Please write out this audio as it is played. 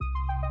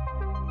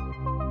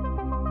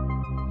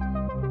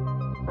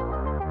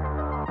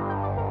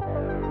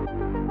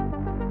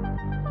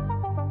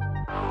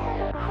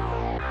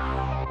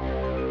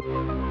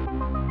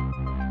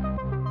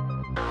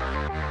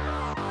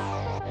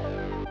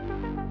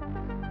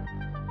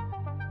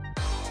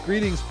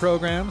Greetings,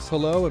 programs.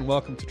 Hello, and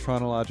welcome to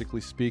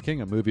Chronologically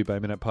Speaking, a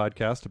movie-by-minute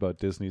podcast about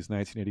Disney's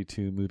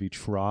 1982 movie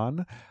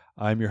Tron.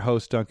 I'm your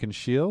host, Duncan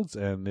Shields,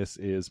 and this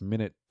is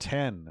Minute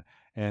 10.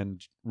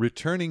 And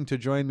returning to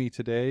join me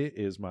today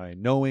is my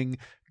knowing,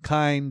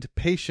 kind,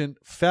 patient,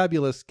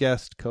 fabulous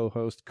guest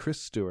co-host, Chris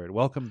Stewart.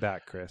 Welcome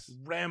back, Chris.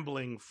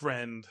 Rambling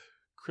friend,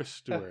 Chris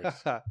Stewart.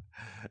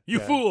 You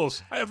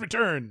fools, I have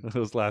returned.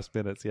 Those last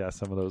minutes, yeah,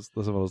 some of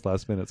those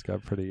last minutes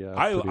got pretty.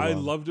 I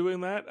long. love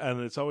doing that,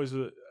 and it's always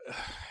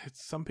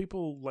it's some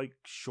people like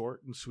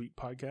short and sweet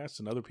podcasts,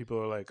 and other people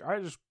are like,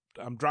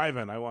 I'm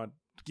driving,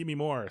 give me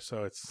more.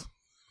 So it's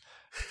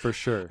for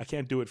sure. I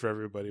can't do it for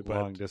everybody, but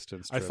long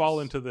distance trips. I fall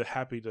into the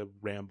happy to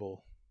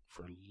ramble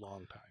for a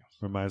long time.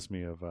 Reminds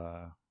me of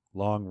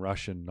long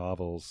Russian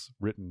novels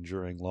written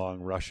during long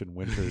Russian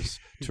winters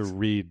to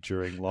read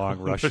during long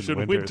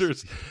Russian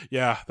winters.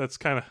 Yeah, that's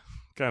kind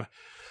of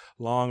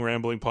long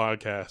rambling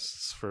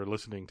podcasts for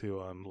listening to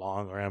on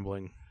long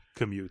rambling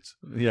commutes.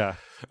 Yeah.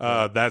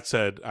 That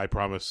said, I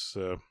promise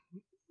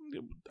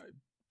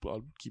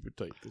I'll keep it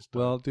tight this time.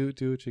 Well, do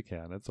what you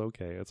can. It's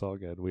okay. It's all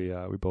good. We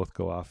both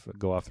go off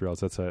the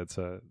rails. It's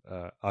a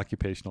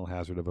occupational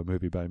hazard of a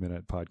movie by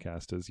minute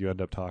podcast is you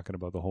end up talking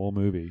about the whole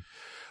movie.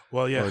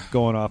 Well, yeah, or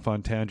going off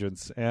on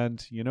tangents,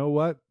 and you know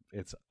what?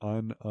 It's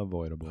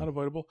unavoidable.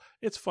 Unavoidable.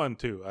 It's fun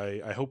too.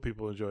 I hope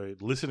people enjoy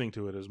listening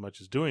to it as much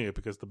as doing it,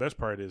 because the best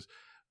part is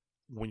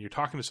when you're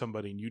talking to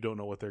somebody and you don't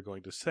know what they're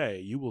going to say,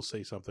 you will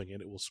say something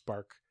and it will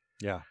spark.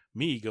 Yeah,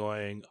 me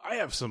going, I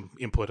have some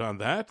input on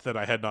that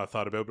I had not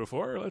thought about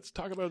before. Let's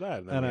talk about that.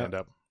 And then we end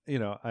up. You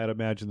know, I'd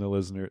imagine the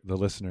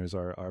listeners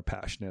are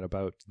passionate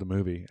about the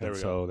movie, and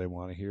so they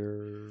want to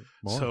hear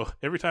more. So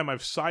every time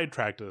I've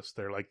sidetracked us,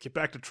 they're like, "Get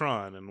back to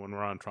Tron," and when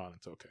we're on Tron,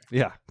 it's okay.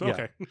 Yeah,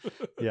 okay,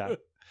 yeah.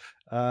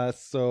 I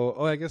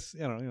guess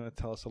you know,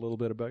 tell us a little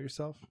bit about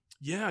yourself.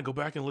 Yeah, go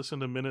back and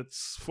listen to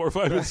minutes 4,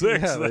 5, and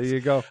 6. Yeah, there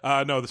you go.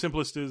 No, the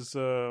simplest is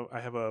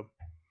I have a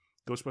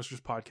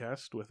Ghostbusters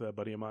podcast with a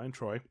buddy of mine,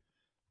 Troy.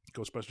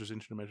 Ghostbusters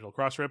Interdimensional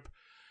Crossrip,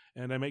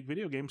 and I make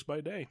video games by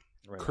day.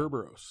 Right.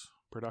 Kerberos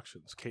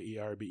Productions,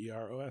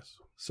 Kerberos.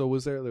 So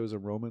there was a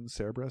Roman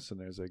Cerberus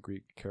and there's a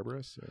Greek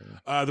Kerberos?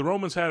 The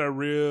Romans had a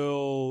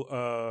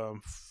real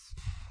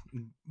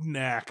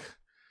knack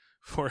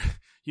for,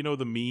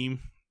 the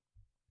meme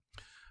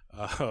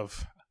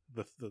of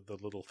the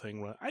little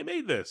thing. I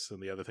made this,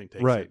 and the other thing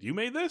takes it. You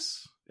made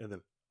this? And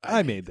then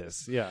I made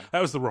this. Yeah.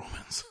 That was the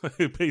Romans,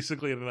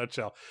 basically, in a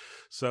nutshell.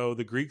 So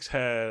the Greeks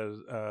had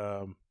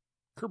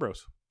Kerberos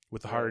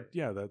with the hard,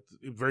 that's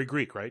very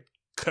Greek, right?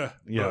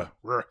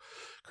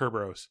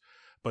 Kerberos.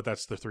 But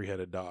that's the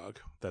three-headed dog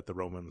that the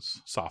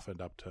Romans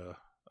softened up to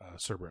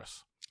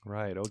Cerberus.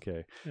 Right.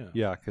 Okay.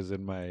 Yeah. Because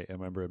I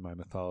remember in my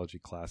mythology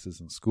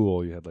classes in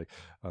school, you had like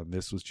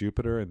this was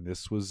Jupiter and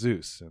this was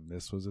Zeus and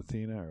this was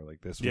Athena, or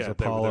like this was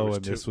Apollo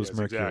and this was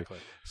Mercury. Exactly.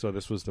 So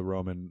this was the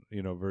Roman,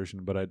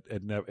 version. But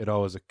it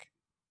always,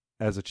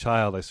 as a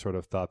child, I sort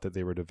of thought that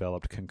they were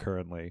developed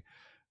concurrently.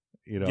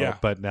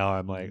 But now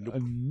I'm like, nope. I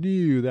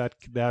knew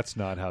that's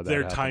not how that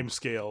Their happened. time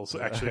scales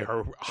actually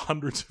are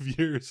hundreds of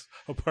years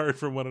apart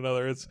from one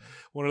another. It's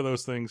one of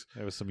those things.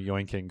 There was some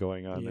yoinking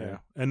going on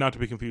there. And not to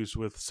be confused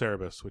with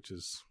Cerebus, which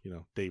is,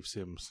 Dave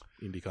Sims'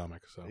 indie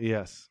comic. So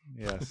Yes.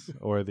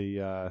 Or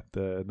the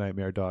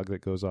nightmare dog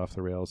that goes off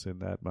the rails in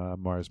that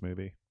Mars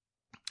movie.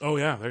 Oh,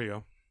 yeah, there you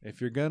go.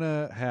 If you're going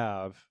to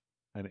have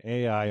an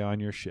AI on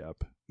your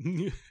ship...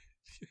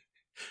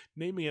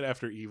 Naming it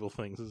after evil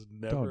things is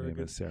never Don't name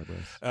good. It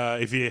Cerberus.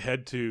 If you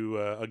head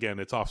to again,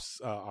 it's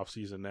off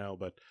season now,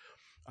 but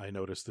I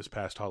noticed this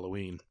past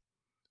Halloween,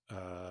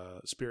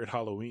 Spirit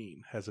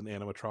Halloween has an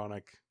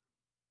animatronic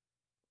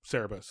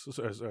Cerberus.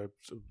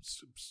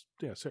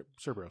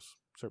 Cerberus.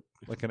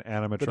 Like an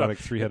animatronic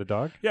three-headed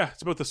dog? Yeah,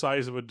 it's about the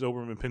size of a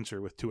Doberman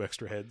Pinscher with 2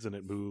 extra heads, and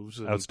it moves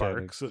and it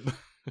barks.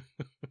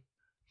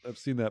 I've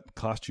seen that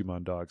costume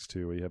on dogs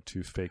too, where you have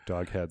 2 fake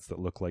dog heads that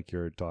look like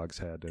your dog's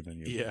head, and then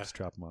you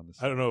strap them on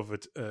this. I don't know if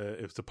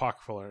it's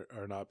apocryphal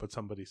or not, but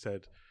somebody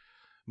said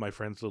my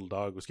friend's little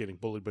dog was getting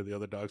bullied by the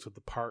other dogs at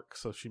the park,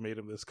 so she made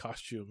him this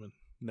costume, and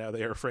now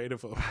they are afraid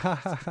of him.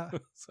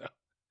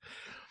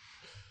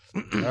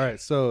 All right,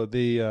 so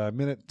the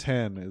minute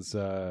 10 is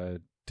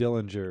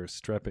Dillinger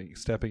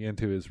stepping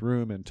into his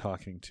room and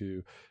talking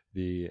to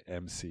the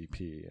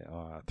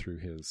MCP through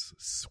his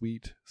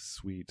sweet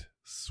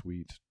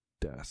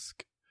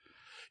desk.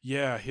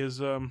 Yeah,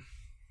 his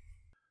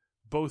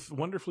both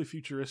wonderfully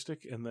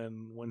futuristic, and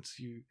then when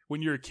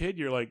you're a kid,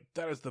 you're like,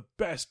 that is the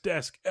best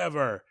desk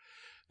ever.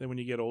 Then when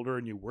you get older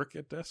and you work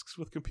at desks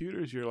with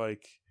computers, you're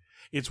like,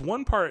 it's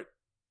one part,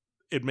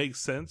 it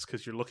makes sense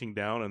because you're looking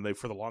down, and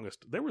for the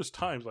longest, there was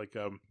times like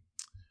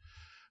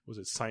was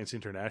it Science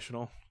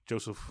International,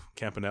 Joseph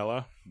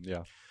Campanella?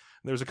 Yeah.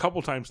 There's a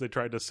couple times they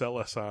tried to sell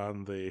us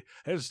on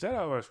instead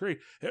of a screen,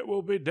 it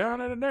will be down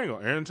at an angle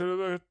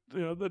into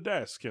the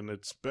desk, and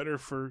it's better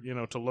for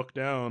to look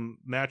down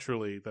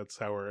naturally. That's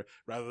how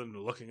rather than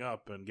looking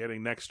up and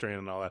getting neck strain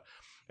and all that.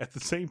 At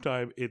the same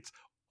time, it's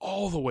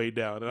all the way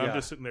down, and I'm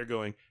just sitting there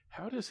going,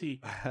 how does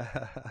he?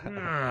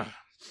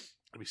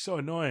 It'd be so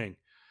annoying.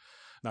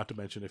 Not to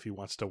mention if he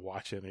wants to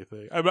watch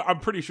anything. I'm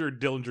pretty sure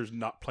Dillinger's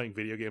not playing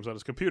video games on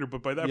his computer,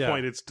 but by that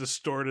point, it's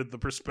distorted the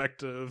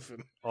perspective.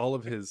 And all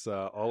of his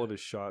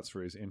shots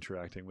where he's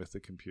interacting with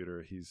the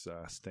computer, he's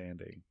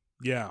standing.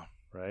 Yeah.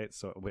 Right.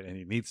 So, and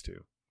he needs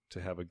to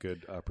have a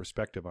good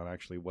perspective on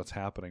actually what's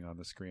happening on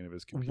the screen of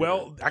his computer.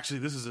 Well, actually,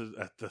 this is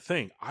the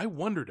thing. I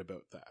wondered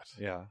about that.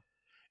 Yeah.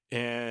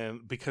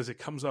 And because it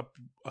comes up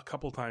a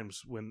couple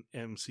times when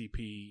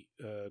MCP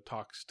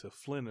talks to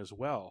Flynn as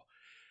well,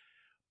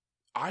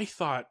 I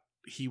thought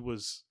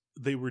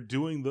they were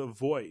doing the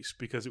voice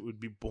because it would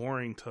be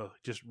boring to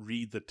just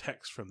read the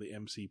text from the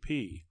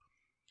MCP.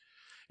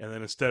 And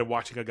then instead of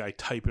watching a guy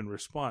type in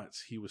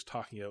response, he was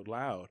talking out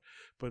loud.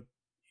 But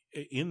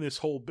in this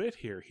whole bit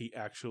here, he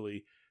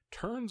actually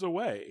turns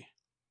away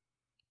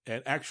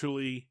and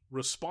actually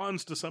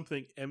responds to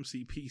something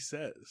MCP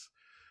says.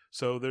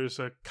 So there's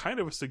a kind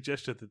of a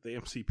suggestion that the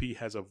MCP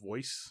has a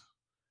voice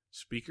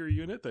speaker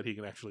unit that he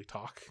can actually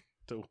talk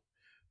to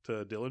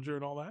Dillinger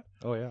and all that.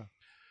 Oh, yeah.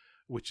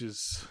 Which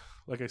is,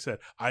 like I said,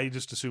 I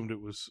just assumed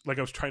it was, like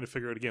I was trying to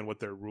figure out again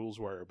what their rules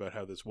were about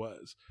how this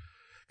was.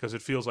 Because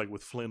it feels like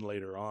with Flynn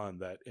later on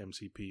that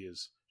MCP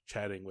is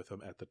chatting with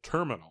him at the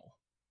terminal.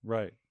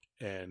 Right.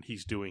 And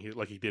he's doing it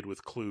like he did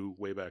with Clue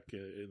way back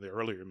in the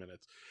earlier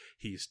minutes.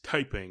 He's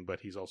typing, but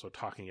he's also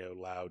talking out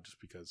loud just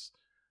because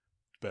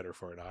better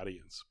for an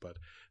audience. But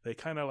they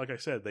kind of, like I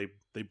said,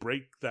 they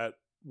break that,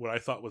 what I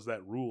thought was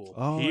that rule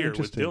here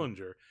with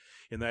Dillinger,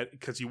 in that,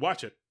 because you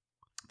watch it,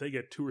 they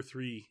get 2 or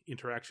 3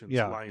 interactions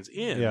lines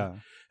in,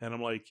 and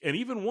I'm like, and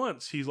even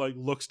once he's like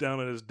looks down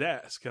at his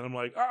desk, and I'm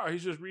like,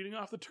 he's just reading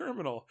off the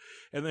terminal,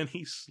 and then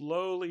he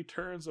slowly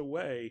turns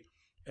away,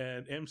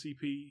 and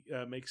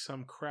MCP makes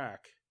some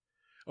crack.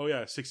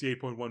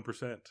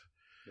 68.1%.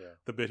 Yeah.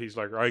 The bit he's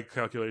like, I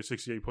calculated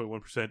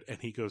 68.1%, and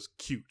he goes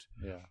cute.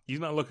 Yeah. He's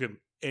not looking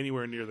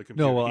anywhere near the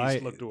computer. No, well,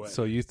 he's looked away.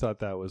 So you thought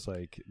that was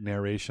like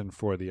narration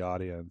for the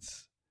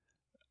audience,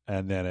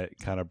 and then it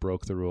kind of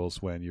broke the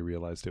rules when you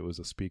realized it was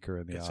a speaker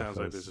in the office. It sounds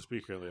like there's a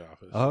speaker in the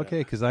office. Oh, okay,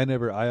 because I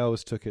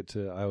always took that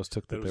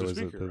there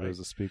was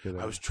a speaker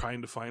there. I was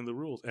trying to find the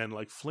rules, and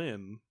like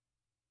Flynn,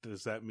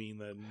 does that mean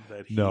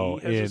that he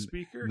has a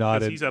speaker?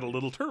 Because he's at a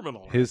little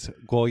terminal.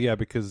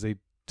 Because they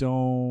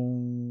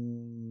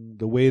don't,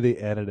 the way they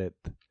edit it,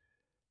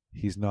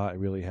 he's not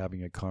really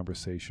having a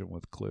conversation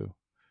with Clue.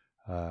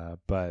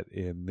 But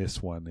in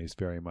this one, he's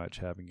very much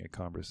having a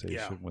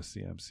conversation with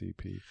the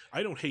MCP.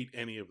 I don't hate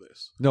any of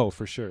this. No,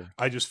 for sure.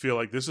 I just feel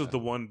like this is the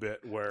one bit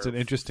where it's an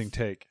interesting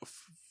take.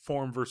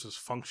 Form versus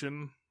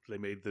function. They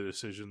made the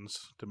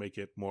decisions to make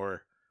it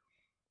more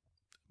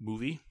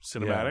movie,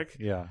 cinematic.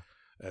 Yeah.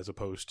 As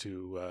opposed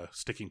to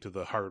sticking to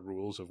the hard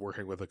rules of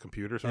working with a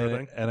computer sort of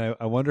thing. And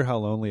I wonder how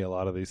lonely a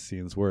lot of these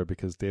scenes were,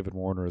 because David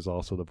Warner is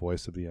also the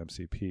voice of the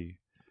MCP.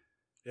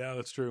 Yeah,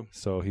 that's true.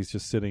 So he's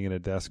just sitting in a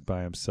desk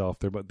by himself.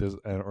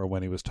 Or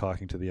when he was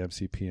talking to the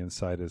MCP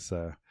inside his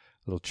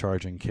little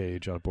charging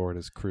cage on board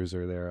his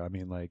cruiser there. I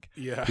mean, like,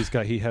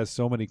 he has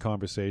so many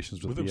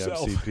conversations with the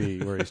himself.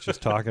 MCP where he's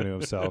just talking to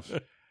himself,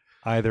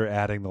 either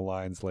adding the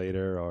lines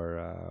later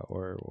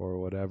or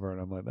whatever. And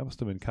I'm like, that must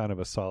have been kind of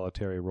a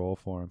solitary role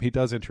for him. He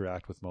does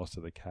interact with most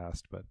of the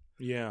cast, but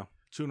yeah,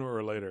 sooner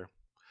or later.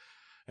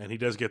 And he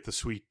does get the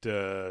sweet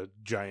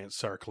giant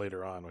Sark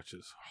later on, which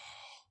is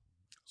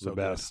the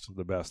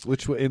best.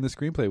 Which in the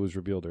screenplay was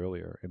revealed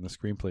earlier. In the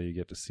screenplay, you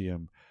get to see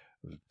him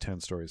 10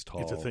 stories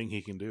tall. It's a thing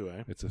he can do,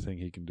 eh? It's a thing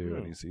he can do,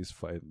 and he's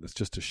fighting. It's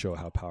just to show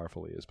how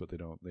powerful he is, but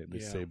they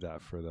saved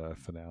that for the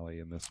finale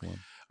in this one.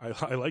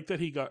 I like that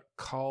he got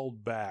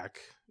called back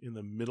in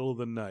the middle of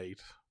the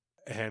night,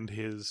 and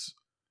his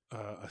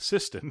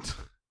assistant,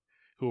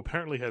 who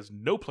apparently has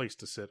no place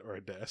to sit or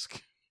a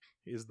desk,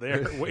 is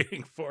there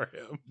waiting for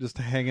him. Just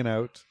hanging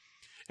out.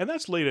 And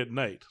that's late at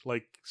night.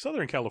 Like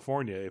Southern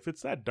California, if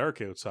it's that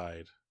dark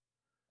outside,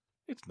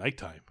 it's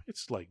nighttime.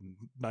 It's like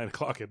 9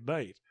 o'clock at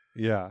night.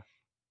 Yeah.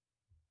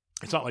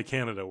 It's not like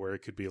Canada where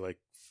it could be like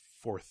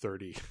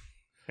 4:30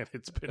 and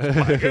it's pitch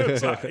black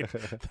outside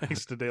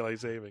thanks to daylight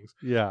savings.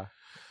 Yeah.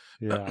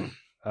 Yeah.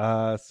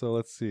 So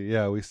let's see.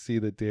 Yeah, we see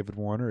that David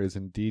Warner is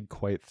indeed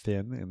quite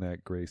thin in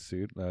that gray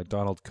suit.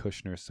 Donald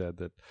Kushner said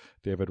that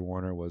David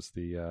Warner was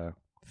the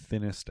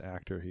thinnest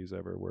actor he's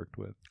ever worked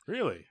with.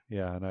 Really?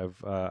 Yeah, and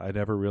I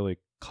never really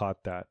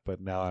caught that, but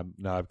now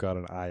I've got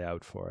an eye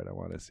out for it. I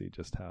want to see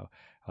just how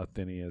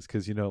thin he is,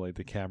 because like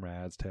the camera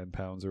adds 10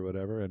 pounds or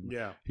whatever, and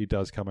he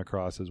does come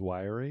across as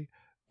wiry,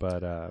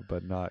 but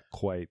not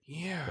quite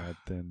that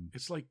thin.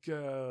 It's like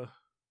Bill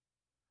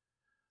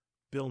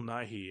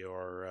Nighy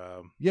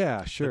or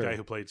sure, the guy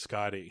who played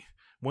Scotty.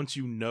 Once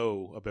you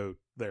know about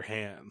their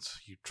hands,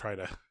 you try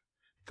to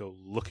go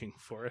looking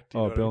for it.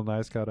 Bill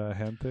Nighy's got a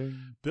hand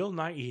thing? Bill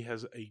Nighy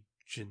has a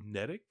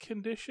genetic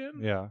condition.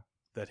 Yeah.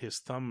 That his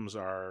thumbs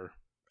are,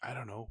 I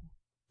don't know,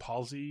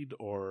 palsied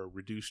or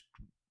reduced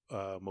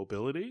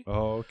mobility.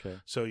 Oh, okay.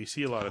 So you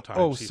see a lot of times.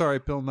 Oh, sorry,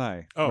 Bill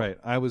Nye. Oh, right.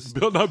 I was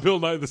not Bill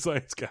Nye the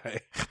science guy.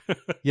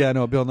 Yeah,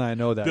 no, Bill Nye. I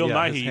know that. Bill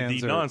Nighy,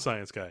 the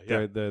non-science guy.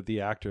 Yeah, the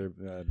actor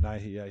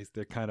Nighy. Yeah,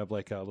 they're kind of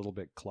like a little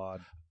bit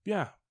clawed.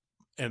 Yeah,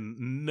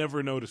 and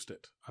never noticed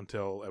it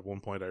until at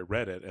one point I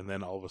read it, and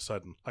then all of a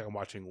sudden, like I'm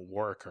watching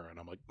war occur, and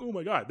I'm like, oh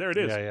my God, there it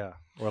is. Yeah.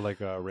 Or like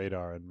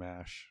Radar and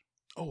MASH.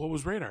 Oh, what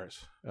was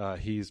Radar's?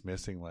 He's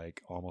missing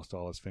like almost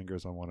all his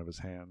fingers on one of his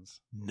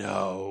hands.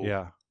 No.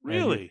 Yeah.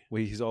 Really?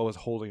 He's always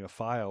holding a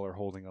file or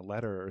holding a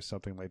letter or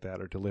something like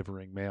that, or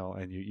delivering mail,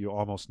 and you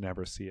almost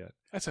never see it.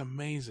 That's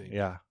amazing.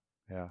 Yeah.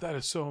 That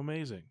is so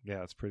amazing.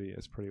 Yeah, it's pretty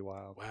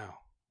wild. Wow.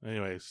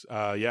 Anyways,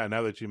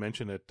 now that you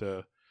mention it,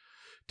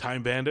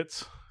 Time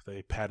Bandits,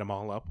 they pat him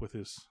all up with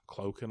his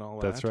cloak and all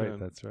that.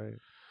 That's right.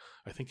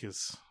 I think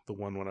is the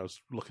one when I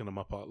was looking him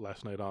up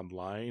last night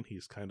online.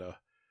 He's kind of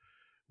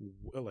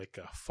like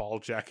a fall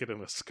jacket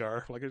and a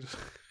scarf. Like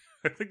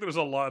I think there's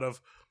a lot of,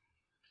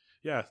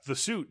 the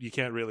suit, you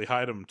can't really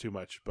hide him too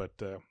much, but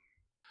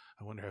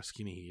I wonder how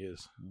skinny he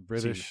is.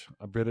 British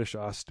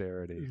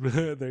austerity.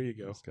 There you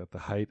go. He's got the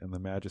height and the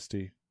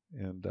majesty,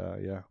 and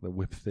the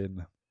whip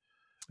thin.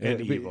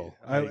 And evil.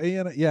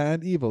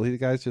 And evil. The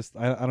guy's just,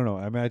 I don't know.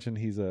 I imagine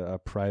he's a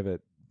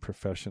private,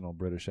 professional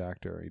British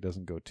actor. He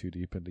doesn't go too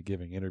deep into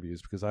giving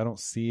interviews, because I don't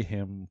see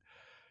him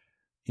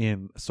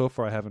so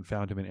far I haven't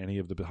found him in any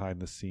of the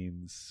behind the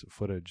scenes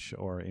footage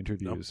or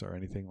interviews or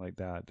anything like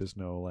that. There's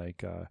no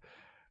like,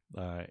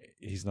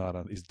 he's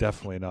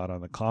definitely not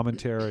on the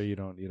commentary. You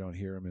don't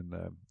hear him in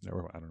the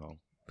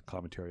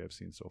commentary I've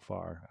seen so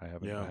far. I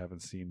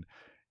haven't seen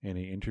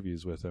any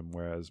interviews with him,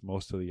 whereas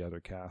most of the other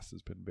cast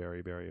has been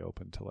very, very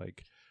open to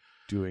like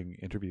doing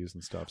interviews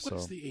and stuff.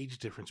 What's the age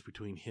difference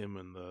between him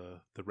and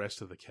the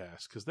rest of the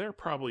cast? Because they're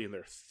probably in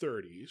their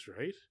 30s,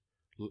 right?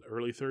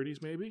 Early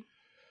 30s, maybe.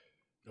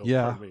 In the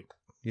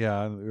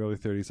early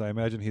 30s. I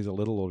imagine he's a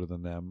little older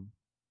than them.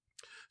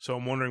 So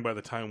I'm wondering, by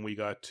the time we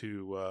got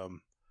to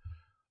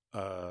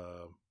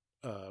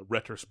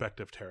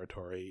retrospective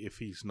territory, if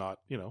he's not,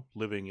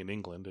 living in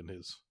England in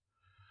his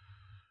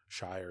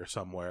shire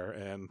somewhere,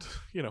 and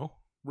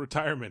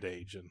retirement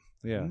age,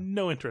 and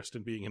no interest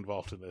in being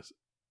involved in this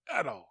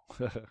at all.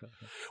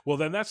 Well,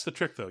 then that's the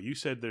trick, though. You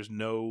said there's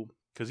no,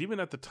 because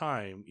even at the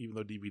time, even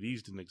though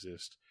DVDs didn't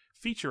exist,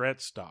 featurette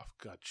stuff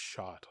got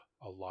shot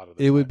a lot of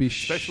the time. Would be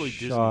especially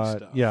shot,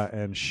 Disney stuff.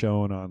 And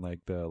shown on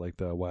like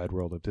the Wide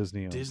World of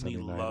Disney. Disney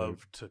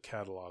loved to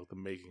catalog the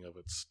making of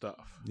its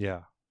stuff.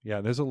 Yeah,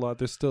 there's a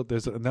lot.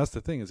 And that's the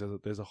thing, is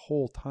there's a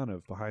whole ton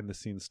of behind the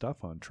scenes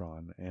stuff on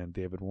Tron, and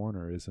David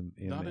Warner isn't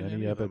in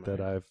any of it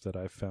that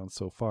I've found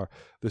so far.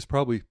 There's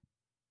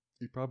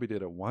he probably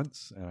did it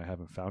once, and I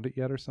haven't found it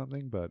yet or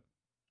something. But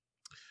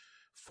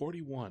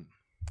 41,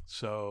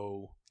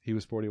 so he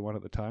was 41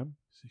 at the time.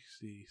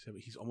 60,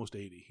 70, he's almost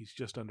 80. He's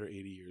just under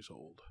 80 years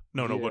old.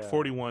 No, but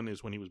 41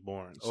 is when he was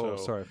born. So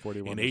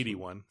 41 in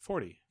 81,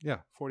 40. Yeah,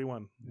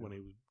 41 when he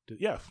was.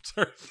 Yeah,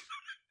 sorry.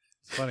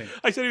 It's funny.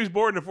 I said he was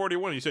born in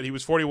 41. You said he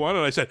was 41,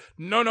 and I said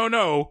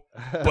no.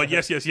 But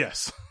yes.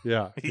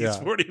 Yeah, he's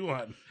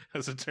 41,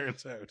 as it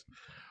turns out.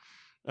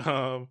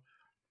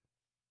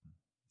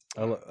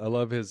 I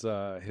love his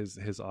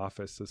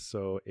office is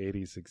so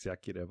 80s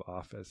executive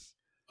office.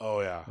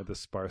 Oh yeah, the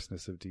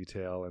sparseness of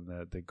detail and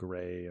the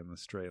gray and the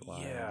straight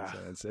lines. Yeah,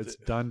 it's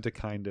done to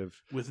kind of,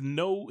 with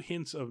no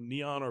hints of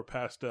neon or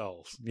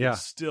pastels. Yeah, it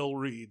still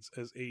reads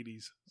as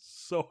 80s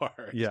so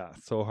hard. Yeah,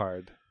 so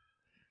hard.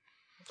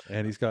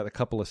 And he's got a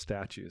couple of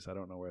statues. I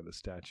don't know where the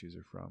statues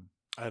are from.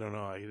 I don't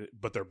know,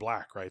 but they're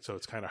black, right? So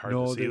it's kind of hard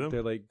to see them.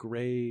 They're like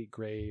gray.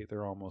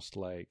 They're almost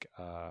like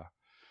I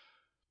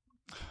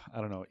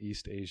don't know,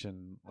 East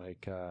Asian,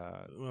 like.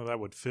 Well,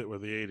 that would fit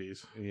with the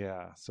 80s.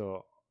 Yeah,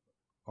 so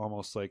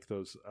almost like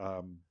those.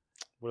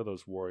 What are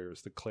those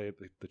warriors?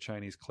 The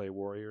Chinese clay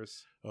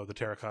warriors. Oh, the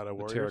terracotta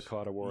warriors. The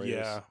terracotta warriors.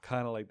 Yeah,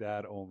 kind of like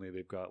that. Only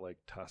they've got like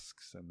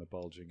tusks and the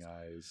bulging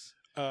eyes.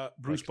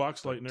 Bruce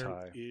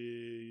Boxleitner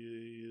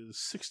is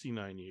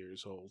 69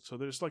 years old, so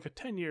there's like a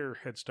 10-year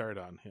head start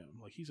on him.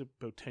 Like he's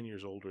about 10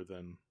 years older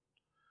than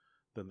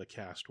the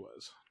cast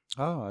was.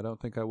 Oh, I don't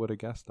think I would have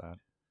guessed that.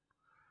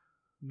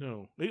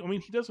 No, I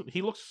mean he doesn't.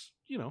 He looks,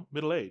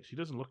 middle aged. He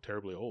doesn't look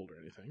terribly old or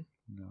anything.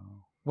 No.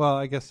 Well,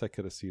 I guess I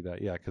could have seen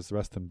that. Yeah, because the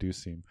rest of them do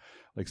seem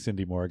like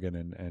Cindy Morgan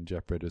and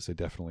Jeff Bridges. They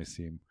definitely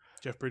seem.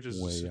 Jeff Bridges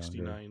is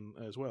 69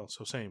 as well,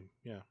 so same.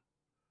 Yeah.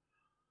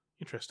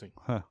 Interesting.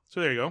 Huh. So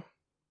there you go.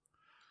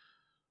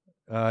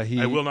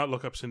 I will not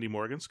look up Cindy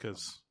Morgan's,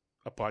 because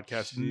a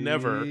podcast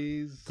never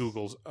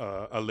Googles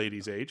a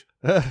lady's age.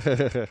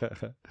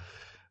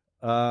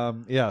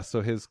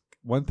 So his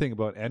one thing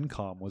about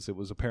Encom was it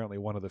was apparently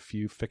one of the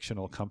few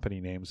fictional company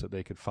names that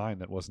they could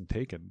find that wasn't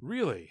taken.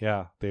 Really?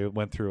 Yeah, they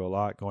went through a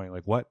lot going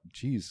like, what?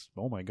 Geez,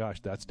 oh my gosh,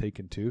 that's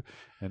taken too.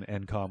 And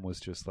Encom was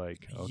just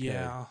like, okay.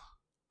 Yeah,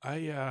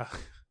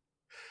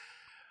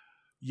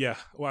 Yeah,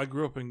 well, I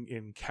grew up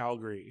in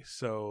Calgary,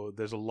 so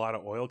there's a lot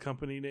of oil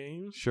company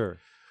names. Sure.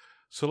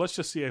 So let's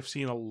just see, I've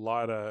seen a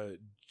lot of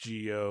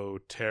Geo,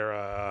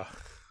 Terra,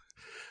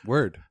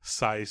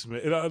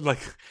 Seismic, like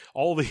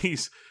all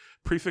these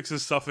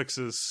prefixes,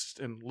 suffixes,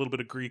 and a little bit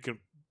of Greek and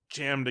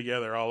jammed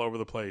together all over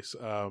the place.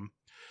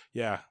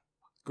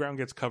 Ground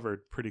gets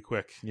covered pretty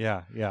quick.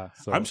 Yeah.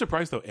 So I'm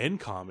surprised, though.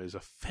 Encom is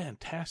a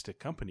fantastic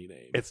company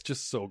name. It's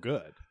just so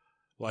good.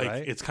 Like,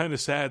 right? It's kind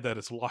of sad that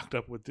it's locked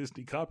up with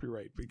Disney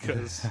copyright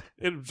because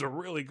it's a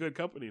really good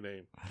company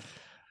name.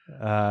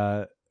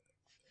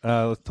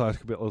 Let's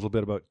talk a little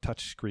bit about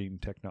touchscreen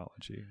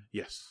technology.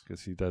 Yes.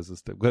 Because he does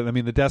this. I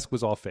mean, the desk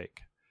was all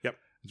fake. Yep.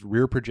 It's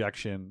rear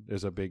projection.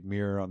 There's a big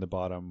mirror on the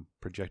bottom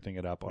projecting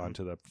it up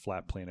onto the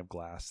flat plane of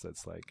glass.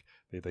 That's like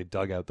they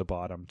dug out the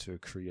bottom to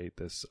create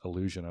this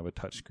illusion of a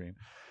touchscreen.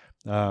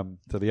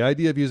 So the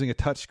idea of using a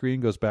touchscreen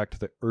goes back to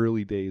the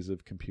early days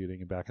of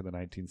computing, back in the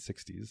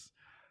 1960s.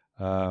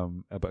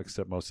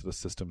 Except most of the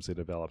systems they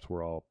developed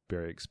were all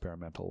very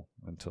experimental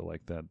until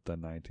like the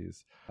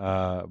 90s.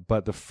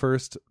 But the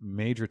first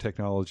major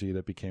technology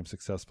that became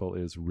successful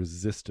is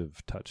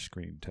resistive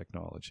touchscreen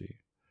technology.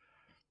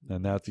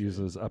 And that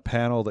uses a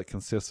panel that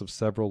consists of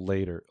several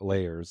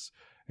layers,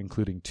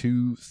 including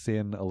two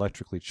thin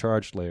electrically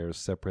charged layers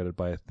separated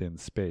by a thin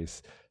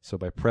space. So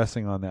by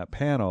pressing on that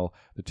panel,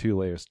 the two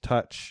layers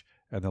touch,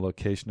 and the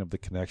location of the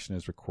connection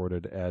is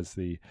recorded as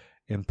the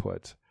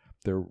input.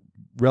 They're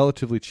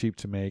relatively cheap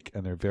to make,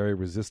 and they're very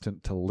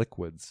resistant to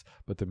liquids.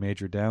 But the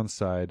major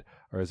downside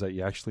is that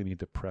you actually need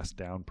to press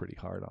down pretty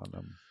hard on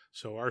them.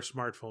 So our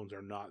smartphones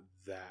are not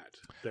that.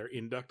 They're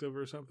inductive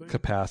or something?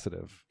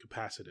 Capacitive.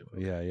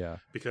 Okay. Yeah.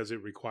 Because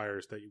it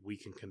requires that we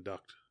can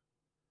conduct.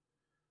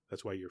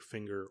 That's why your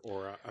finger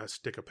or a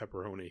stick of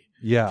pepperoni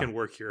can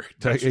work your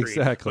touchscreen,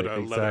 exactly, but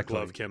a leather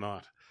glove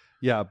cannot.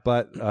 Yeah,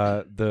 but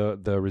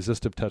the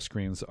resistive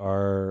touchscreens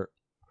are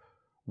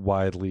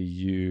widely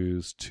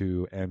used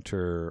to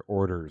enter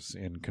orders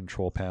in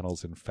control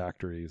panels in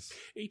factories.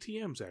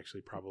 ATMs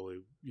actually probably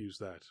use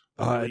that.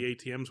 Early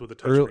ATMs with a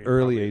touchscreen.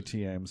 Early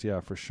ATMs,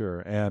 yeah, for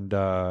sure. And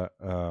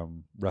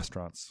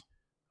restaurants.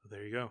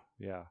 There you go.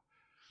 Yeah.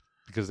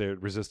 Because they're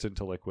resistant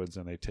to liquids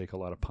and they take a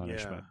lot of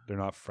punishment. Yeah. They're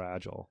not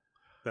fragile.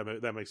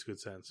 That makes good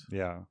sense.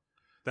 Yeah.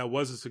 That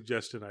was a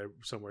suggestion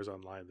somewhere's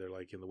online. They're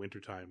like, in the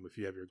wintertime, if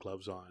you have your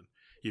gloves on,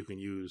 you can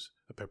use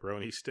a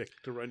pepperoni stick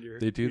to run your.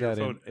 They do that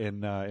phone.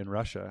 in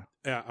Russia.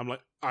 Yeah, I'm like,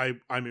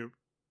 I'm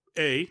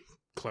A,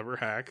 clever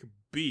hack.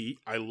 B,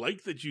 I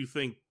like that you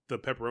think the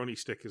pepperoni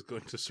stick is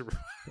going to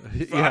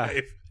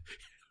survive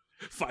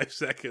 5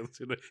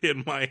 seconds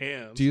in my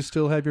hands. Do you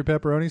still have your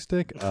pepperoni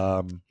stick?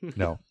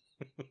 No.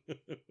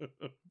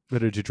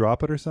 But did you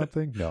drop it or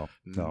something? No.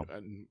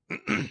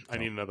 I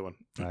need another one.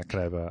 Can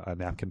I have a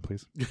napkin,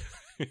 please?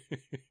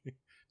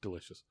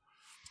 Delicious.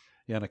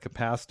 Yeah, and a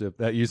capacitive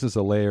that uses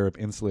a layer of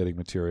insulating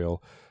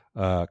material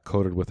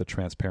coated with a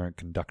transparent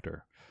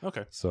conductor.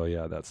 Okay. So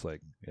yeah, that's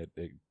like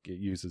it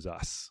uses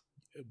us.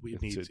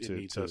 It needs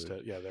us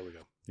to. Yeah, there we go.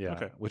 Yeah.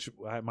 Okay. Which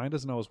mine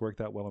doesn't always work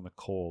that well in the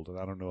cold, and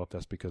I don't know if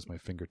that's because my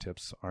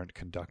fingertips aren't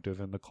conductive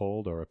in the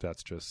cold, or if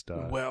that's just.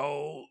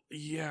 Well,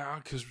 yeah,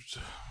 because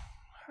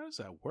how does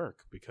that work?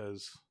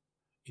 Because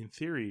in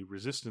theory,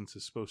 resistance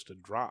is supposed to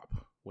drop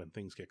when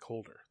things get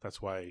colder.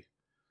 That's why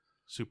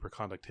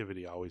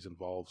superconductivity always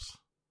involves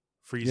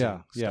freezing.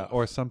 Yeah. stuff.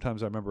 Or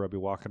sometimes I remember I'd be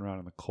walking around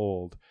in the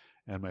cold,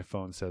 and my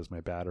phone says my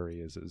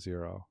battery is at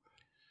 0,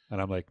 and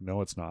I'm like,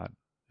 no, it's not.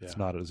 It's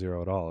not at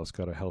 0 at all. It's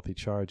got a healthy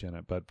charge in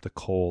it, but the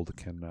cold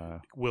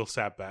will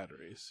sap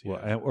batteries.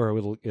 Yeah. Well,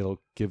 or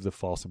it'll give the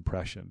false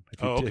impression.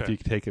 If you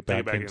take it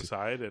back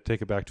inside,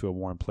 take it back to a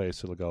warm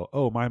place, it'll go,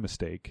 "Oh, my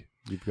mistake.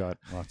 You've got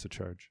lots of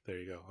charge." There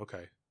you go.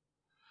 Okay.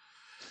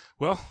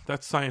 Well,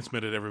 that's Science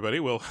Minute, everybody.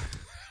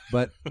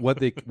 But what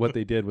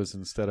they did was,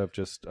 instead of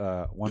just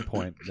 1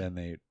 point, then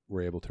they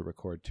were able to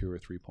record 2 or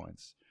 3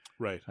 points.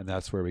 Right. And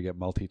that's where we get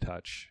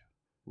multi-touch.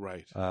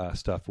 Right.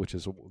 Stuff,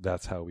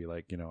 that's how we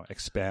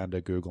expand a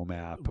Google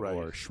map, right,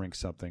 or shrink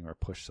something, or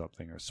push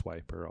something, or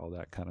swipe, or all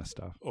that kind of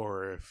stuff.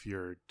 Or if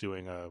you're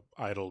doing a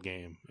idle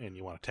game and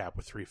you want to tap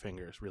with 3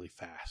 fingers really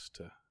fast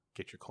to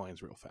get your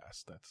coins real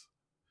fast, that's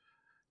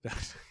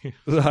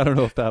I don't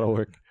know if that'll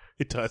work.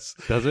 It does.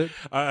 Does it?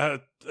 I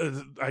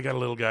got a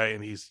little guy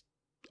and he's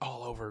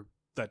all over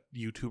that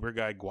YouTuber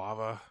guy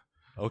Guava.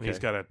 Okay. He's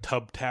got a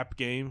tub tap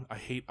game. I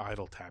hate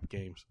idle tap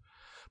games,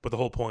 but the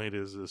whole point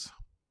is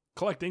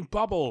collecting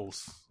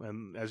bubbles,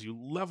 and as you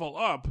level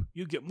up,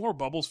 you get more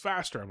bubbles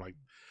faster. I'm like,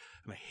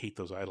 and I hate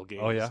those idle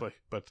games. Oh yeah.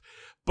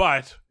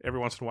 But every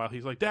once in a while,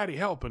 he's like, "Daddy,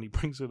 help!" and he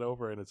brings it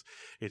over, and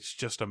it's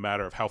just a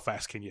matter of how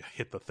fast can you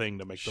hit the thing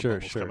to make the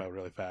bubbles come out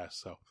really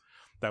fast. So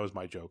that was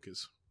my joke: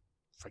 is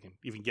if I can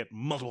even get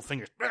multiple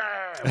fingers,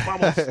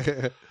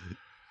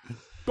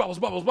 bubbles,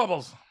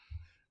 bubbles.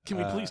 Can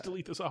we please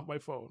delete this off my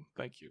phone?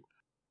 Thank you.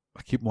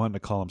 I keep wanting to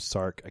call him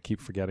Sark. I keep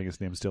forgetting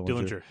his name's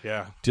Dillinger. Dillinger,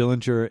 yeah.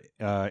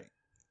 Dillinger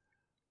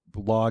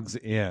logs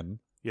in.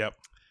 Yep.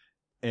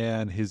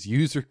 And his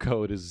user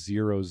code is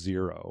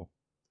 00.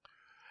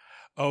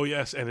 Oh,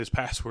 yes. And his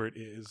password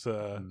is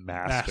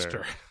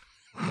master.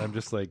 I'm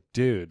just like,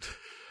 dude,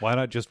 why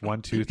not just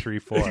 1, 2, 3,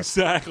 4?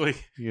 Exactly.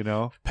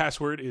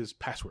 Password is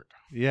password.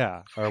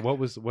 Yeah. Or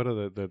what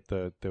are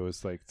there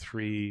was like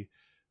the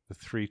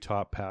 3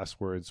 top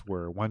passwords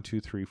were 1,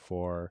 2, 3,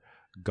 4,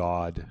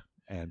 God,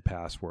 and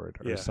password,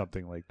 or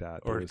something like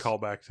that. Or call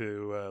back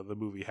to the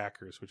movie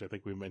Hackers, which I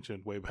think we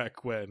mentioned way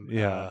back when.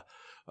 Yeah.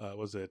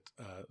 Was it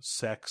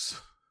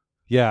sex?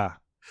 Yeah.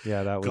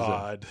 Yeah, that was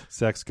God.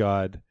 Sex,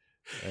 God,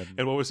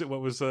 And what was it?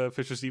 What was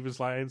Fisher Stevens'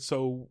 line?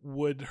 So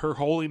would Her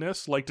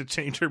Holiness like to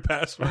change her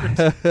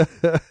password?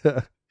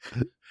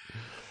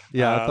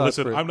 Yeah.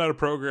 Listen, I'm not a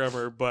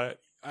programmer, but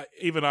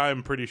even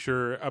I'm pretty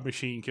sure a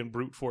machine can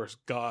brute force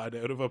God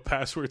out of a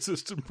password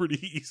system pretty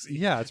easy.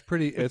 Yeah, it's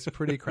pretty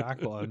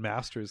crackable. And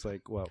master is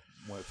like what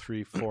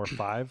 3, 4,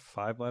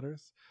 5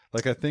 letters.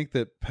 Like I think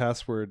that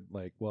password,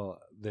 like, well,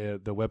 the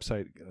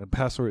website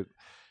password.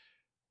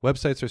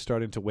 Websites are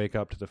starting to wake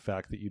up to the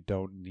fact that you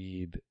don't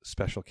need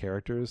special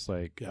characters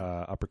like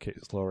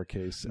uppercase,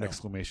 lowercase,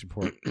 exclamation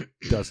point.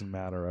 Doesn't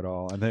matter at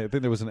all. And I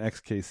think there was an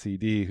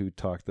XKCD who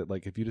talked that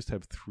like if you just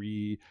have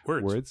 3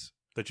 words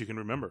that you can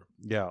remember.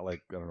 Yeah,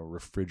 like I don't know,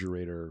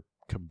 refrigerator,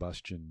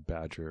 combustion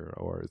badger,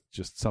 or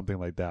just something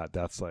like that.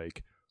 That's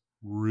like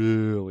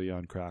really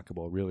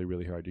uncrackable, really,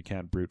 really hard. You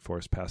can't brute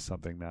force past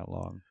something that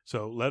long.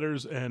 So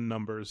letters and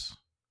numbers,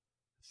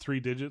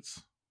 3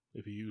 digits.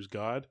 If you use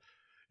God.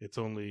 It's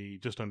only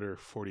just under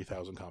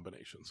 40,000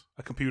 combinations.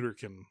 A computer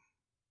can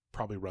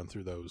probably run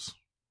through those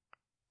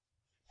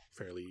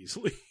fairly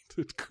easily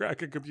to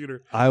crack a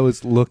computer. I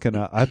was looking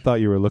up. I thought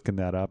you were looking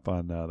that up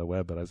on the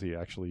web, but I was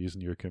actually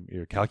using your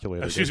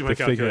calculator. I was using my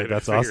calculator.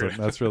 That's awesome.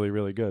 That's really,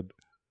 really good.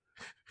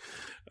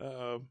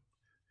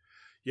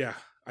 Yeah,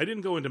 I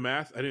didn't go into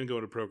math. I didn't go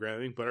into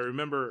programming, but I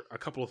remember a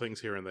couple of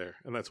things here and there,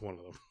 and that's one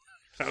of them.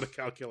 How to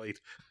calculate,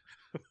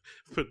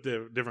 put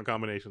the different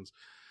combinations.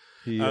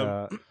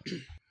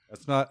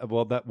 That's not,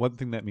 well, that one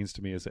thing that means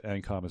to me is that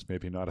Encom is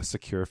maybe not a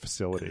secure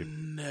facility.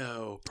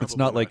 No, it's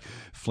not like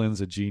Flynn's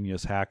a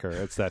genius hacker.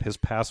 It's that his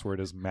password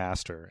is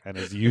master and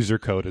his user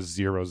code is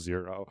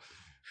 00,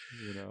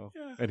 you know,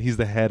 and he's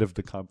the head of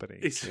the company,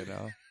 you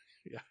know?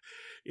 Yeah.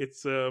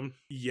 It's,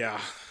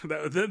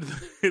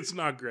 it's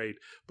not great.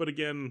 But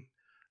again,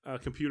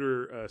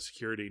 computer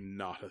security,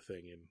 not a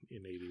thing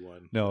in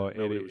 81. No,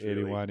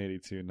 81,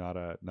 82, not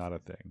a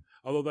thing.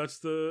 Although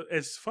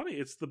it's funny,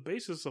 it's the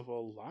basis of a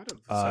lot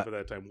of the stuff at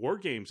that time. War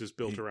Games is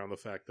built around the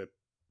fact that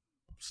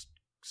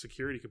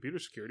computer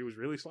security was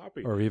really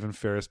sloppy. Or even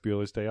Ferris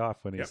Bueller's Day Off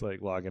when he's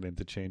like logging in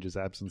to change his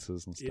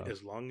absences and stuff.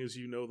 As long as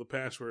you know the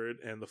password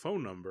and the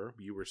phone number,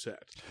 you were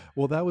set.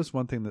 Well, that was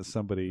one thing that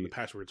the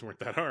passwords weren't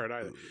that hard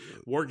either.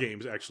 War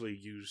Games actually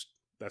used,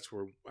 that's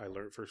where I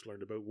first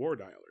learned about war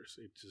dialers.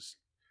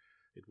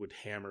 It would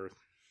hammer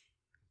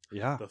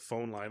the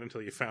phone line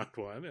until you found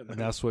one. And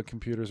that's what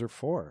computers are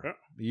for. Yeah.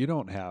 You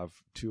don't have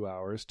 2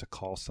 hours to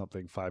call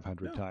something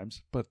 500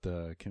 times, but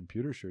the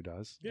computer sure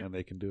does, and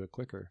they can do it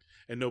quicker.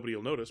 And nobody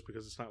will notice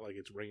because it's not like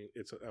it's ringing.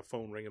 It's a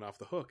phone ringing off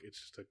the hook. It's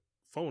just a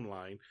phone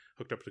line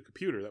hooked up to a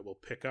computer that will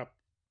pick up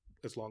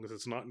as long as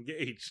it's not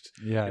engaged.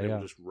 Yeah, and it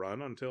will just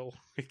run until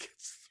it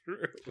gets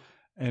through.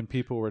 And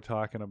people were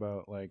talking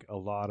about like a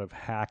lot of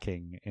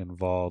hacking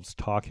involves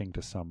talking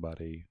to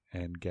somebody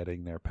and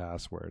getting their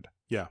password.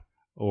 Yeah.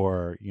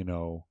 Or,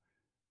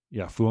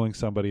 fooling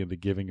somebody into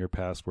giving your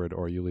password,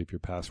 or you leave your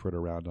password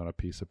around on a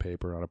piece of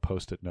paper on a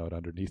Post-it note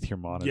underneath your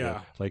monitor.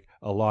 Yeah. Like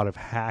a lot of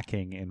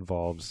hacking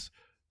involves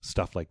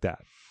stuff like that.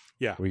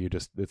 Yeah. Where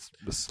it's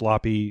the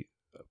sloppy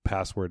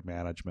password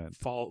management.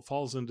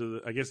 Falls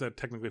into I guess that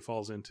technically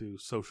falls into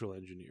social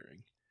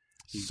engineering.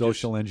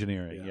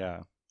 Engineering,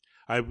 yeah.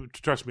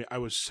 Trust me, I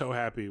was so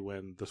happy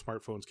when the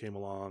smartphones came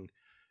along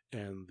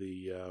and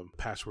the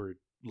password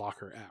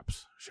locker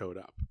apps showed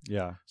up.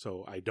 Yeah.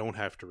 So I don't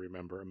have to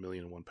remember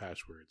 1,000,001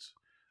 passwords.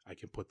 I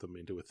can put them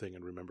into a thing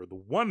and remember the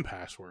one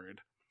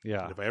password.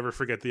 Yeah. And if I ever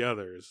forget the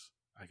others,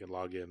 I can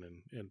log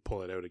in and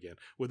pull it out again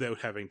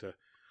without having to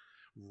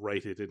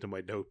write it into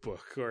my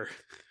notebook. Or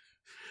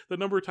the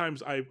number of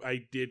times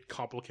I did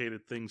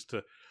complicated things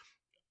to,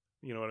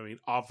 you know what I mean,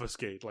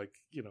 obfuscate. Like,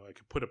 I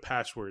could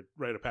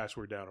write a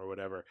password down or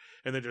whatever,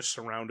 and then just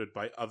surrounded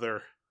by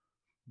other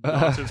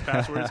nonsense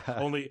passwords.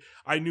 Only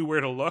I knew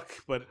where to look,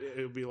 but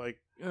it would be like,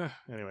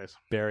 anyways.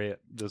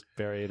 Just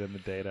bury it in the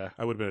data.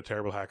 I would have been a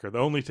terrible hacker. The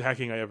only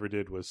hacking I ever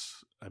did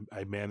was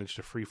I managed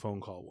a free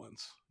phone call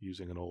once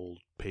using an old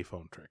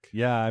payphone trick.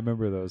 Yeah, I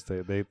remember those.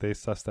 They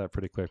sussed that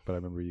pretty quick, but I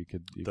remember you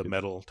could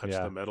metal, touch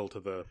the metal to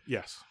the,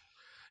 yes.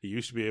 You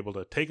used to be able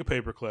to take a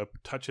paperclip,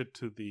 touch it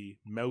to the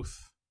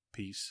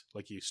mouthpiece,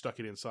 like you stuck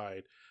it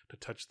inside to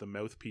touch the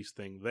mouthpiece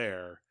thing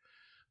there,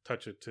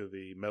 touch it to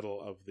the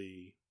metal of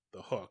the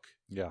hook,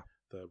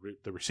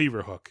 the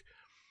receiver hook,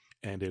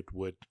 and it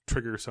would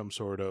trigger some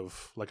sort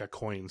of, like a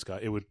coin's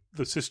got,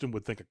 the system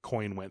would think a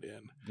coin went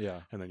in,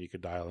 and then you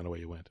could dial and away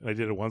you went. And I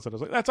did it once, and I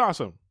was like, that's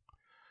awesome.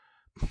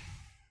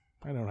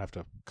 I don't have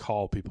to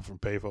call people from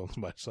payphones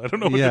much, so I don't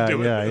know what to do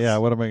with this. Yeah.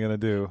 What am I going to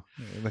do?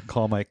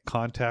 Call my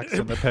contacts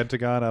in the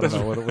Pentagon? I don't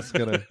know what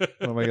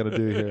am I going to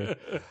do here?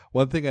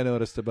 One thing I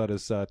noticed about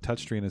his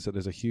touchscreen is that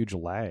there's a huge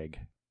lag.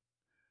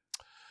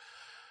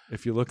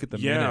 If you look at the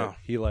minute,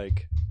 he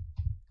like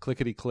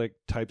clickety-click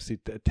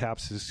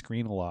taps his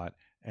screen a lot,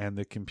 and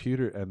the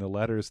computer and the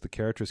letters, the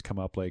characters come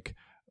up like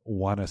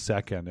one a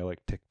second. They're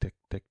like tick, tick,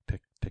 tick,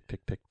 tick, tick,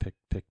 tick, tick, tick,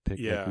 tick, tick,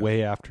 like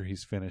way after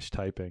he's finished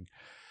typing.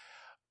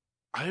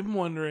 I'm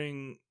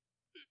wondering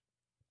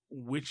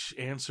which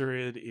answer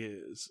it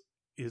is.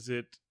 Is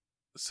it...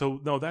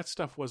 So, no, that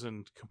stuff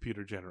wasn't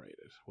computer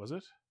generated, was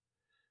it?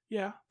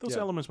 Yeah, those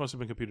elements must have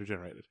been computer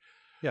generated.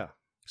 Yeah.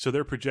 So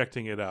they're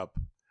projecting it up.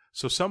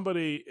 So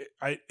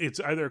it's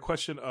either a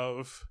question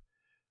of,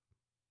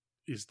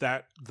 is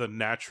that the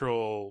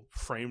natural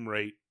frame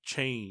rate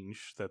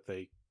change that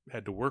they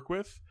had to work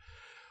with?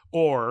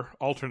 Or,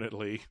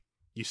 alternately,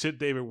 you sit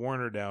David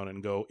Warner down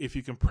and go, if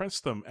you compress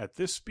them at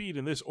this speed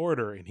in this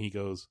order, and he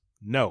goes,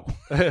 no.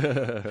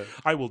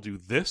 I will do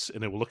this,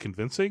 and it will look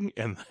convincing,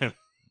 and then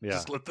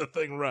just let the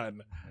thing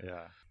run.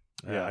 Yeah.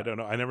 I don't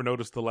know. I never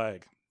noticed the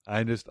lag.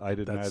 I didn't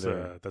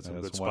either. That's a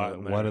good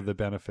spot. One of the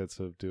benefits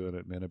of doing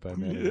it minute by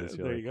minute is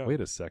you go.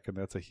 Wait a second,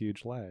 that's a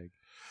huge lag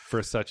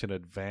for such an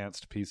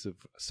advanced piece of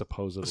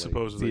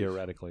supposedly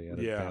theoretically an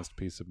advanced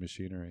piece of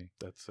machinery.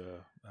 That's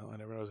I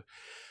never noticed.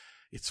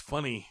 It's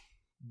funny.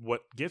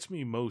 What gets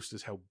me most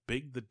is how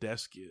big the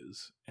desk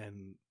is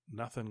and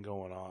nothing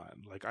going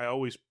on. Like, I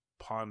always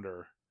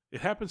ponder.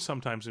 It happens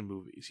sometimes in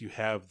movies. You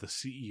have the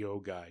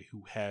CEO guy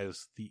who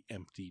has the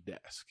empty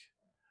desk,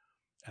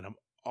 and I'm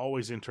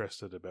always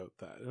interested about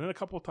that. And then a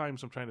couple of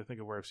times I'm trying to think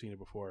of where I've seen it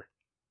before.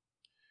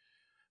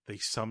 They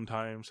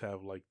sometimes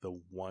have like the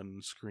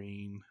one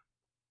screen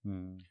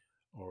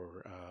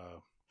or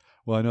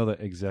well, I know that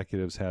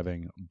executives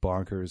having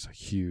bonkers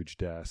huge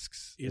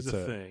desks is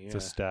a thing. It's a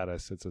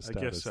status. It's a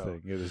status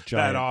thing. It is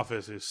giant. That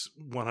office is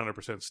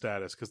 100%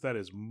 status because that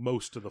is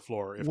most of the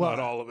floor, if not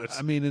all of it.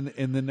 I mean,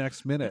 in the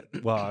next minute.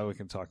 Well, we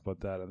can talk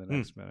about that in the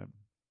next minute.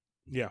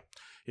 Yeah.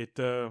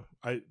 The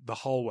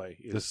hallway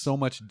is... There's so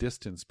much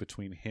distance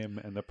between him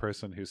and the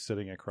person who's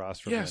sitting across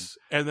from him.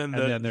 And then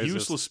the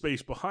useless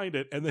space behind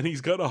it, and then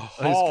he's got a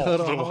hall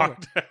to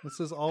walk down. This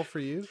is all for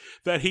you?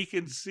 That he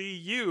can see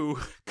you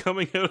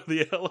coming out of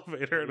the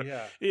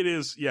elevator. It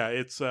is,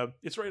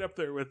 it's right up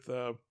there with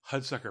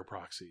Hudsucker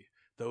Proxy.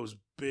 Those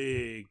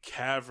big,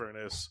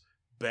 cavernous,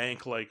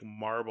 bank-like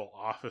marble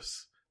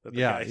office that the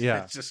guy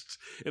it's just,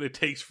 and it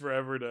takes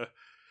forever to...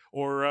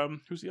 Or,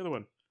 who's the other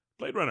one?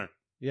 Blade Runner.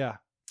 Yeah.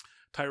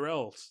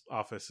 Tyrell's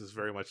office is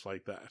very much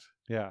like that.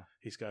 Yeah.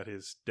 He's got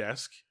his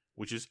desk,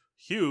 which is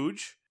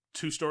huge,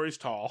 2 stories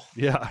tall.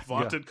 Yeah.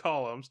 Vaunted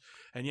columns.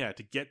 And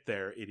to get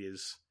there, it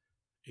is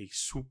a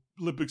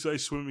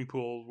Olympic-sized swimming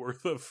pool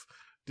worth of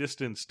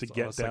distance to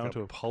get down like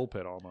to a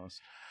pulpit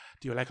almost.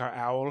 Do you like our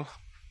owl?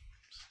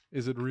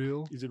 Is it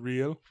real? Is it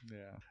real?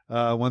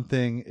 Yeah. One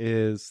thing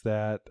is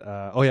that,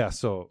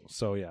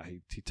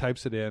 he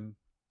types it in.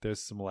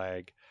 There's some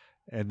lag.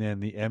 And then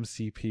the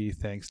MCP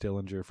thanks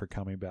Dillinger for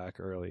coming back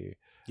early.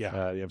 Yeah.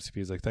 The MCP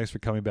is like, thanks for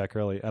coming back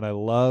early. And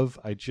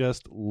I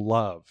just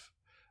love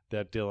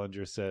that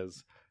Dillinger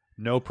says,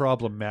 no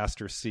problem,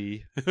 Master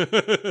C.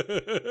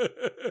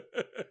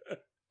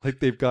 Like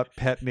they've got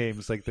pet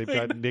names, like they've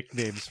got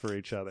nicknames for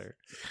each other.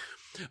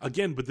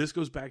 Again, but this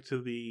goes back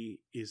to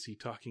is he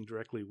talking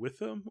directly with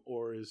them,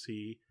 or is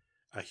he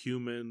a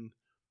human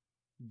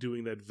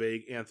doing that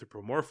vague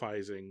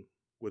anthropomorphizing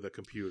with a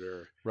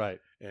computer, right?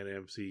 And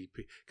MCP,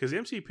 because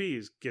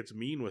MCP gets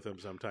mean with him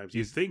sometimes.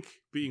 You think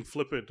being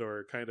flippant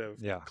or kind of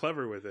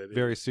clever with it.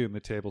 Very soon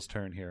the tables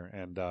turn here,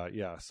 and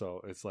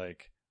so it's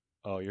like,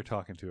 oh, you're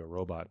talking to a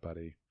robot,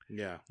 buddy.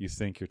 Yeah, you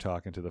think you're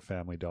talking to the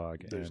family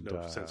dog. There's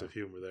no sense of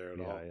humor there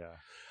at all.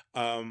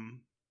 Yeah.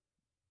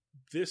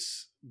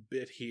 This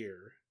bit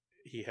here,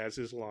 he has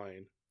his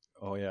line.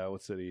 Oh yeah,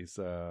 what's it? He's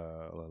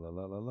la la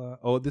la la la.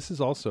 Oh, this is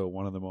also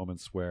one of the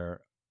moments where.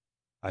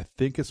 I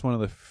think it's one of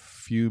the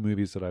few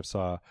movies that I've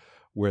saw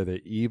where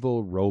the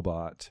evil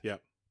robot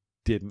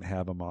didn't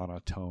have a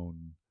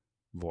monotone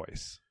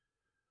voice.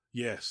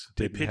 Yes,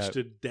 they pitched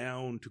it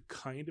down to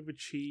kind of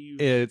achieve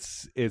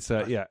it's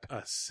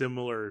a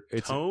similar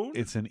tone.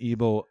 It's an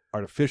evil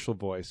artificial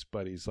voice,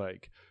 but he's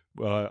like,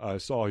 well, I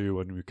saw you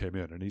when you came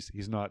in, and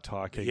he's not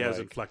talking. He has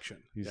inflection.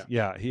 He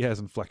has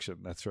inflection.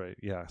 That's right.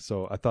 Yeah.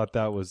 So I thought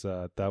that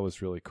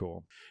was really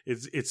cool.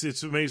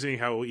 It's amazing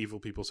how evil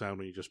people sound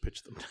when you just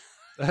pitch them.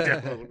 A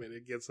little bit.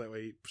 It gets that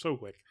way so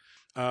quick.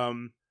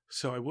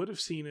 So I would have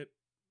seen it.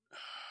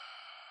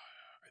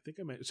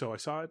 So I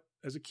saw it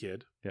as a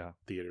kid. Yeah.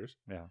 Theaters.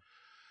 Yeah.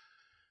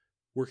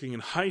 Working in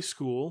high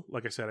school,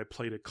 like I said, I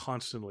played it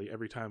constantly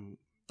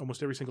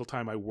almost every single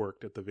time I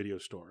worked at the video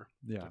store.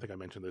 Yeah. I think I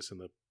mentioned this in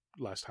the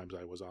last times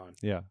I was on.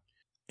 Yeah.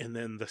 And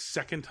then the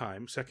second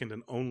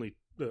and only,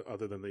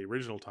 other than the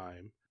original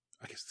time,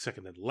 I guess the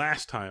second and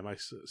last time I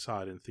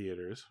saw it in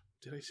theaters.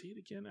 Did I see it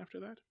again after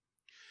that?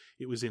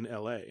 It was in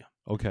L.A.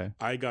 Okay.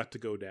 I got to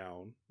go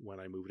down when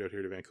I moved out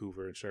here to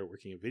Vancouver and started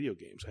working in video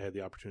games. I had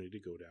the opportunity to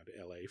go down to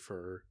L.A.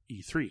 for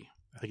E3.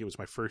 I think it was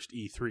my first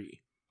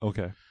E3.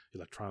 Okay.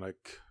 Electronic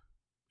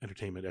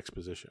Entertainment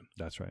Exposition.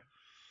 That's right.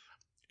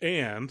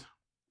 And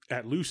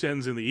at loose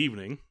ends in the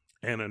evening,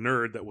 and a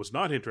nerd that was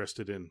not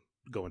interested in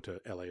going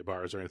to L.A.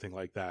 bars or anything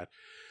like that,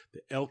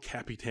 the El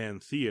Capitan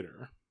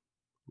Theater,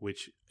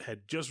 which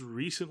had just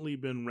recently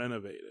been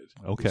renovated.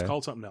 Okay. It's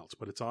called something else,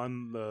 but it's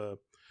on the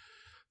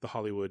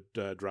Hollywood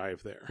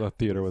Drive there. A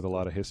theater with a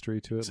lot of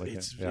history to it.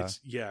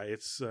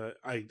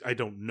 I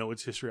don't know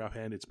its history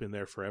offhand. It's been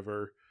there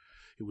forever.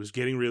 It was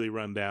getting really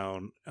run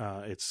down.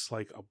 It's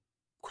like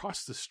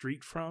across the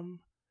street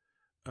from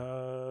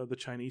the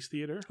Chinese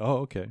theater. Oh,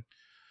 okay.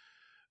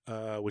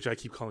 which I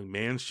keep calling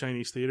Mann's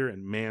Chinese Theater,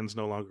 and Mann's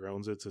no longer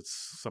owns it.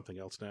 It's something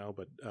else now.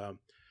 But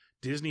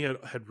Disney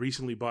had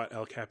recently bought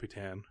El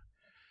Capitan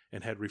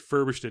and had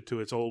refurbished it to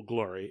its old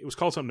glory. It was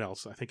called something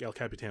else. I think El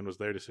Capitan was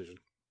their decision,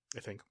 I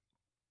think.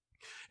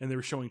 And they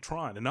were showing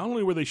Tron. And not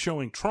only were they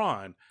showing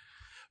Tron,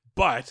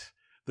 but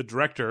the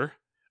director,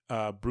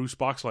 Bruce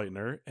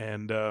Boxleitner,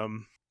 and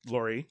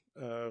Laurie,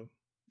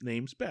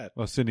 name's bad.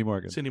 Well, Cindy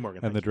Morgan.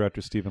 And the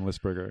director, Steven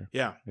Lisberger.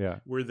 Yeah.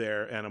 We're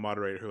there, and a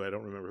moderator who I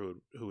don't remember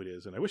who it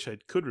is. And I wish I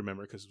could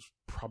remember, because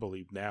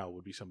probably now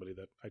would be somebody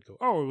that I'd go,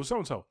 oh, it was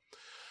so-and-so.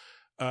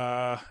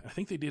 I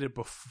think they did it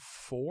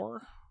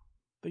before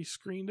they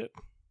screened it.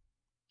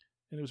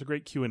 And it was a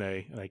great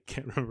Q&A, and I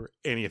can't remember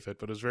any of it,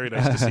 but it was very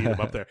nice to see them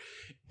up there.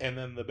 And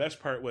then the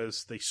best part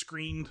was they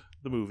screened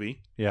the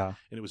movie. Yeah.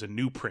 And it was a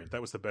new print.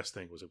 That was the best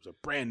thing. It was a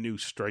brand new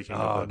striking.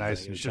 Oh,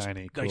 nice and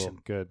shiny. Cool. Nice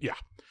and good. Yeah.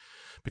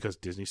 Because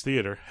Disney's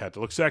theater had to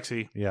look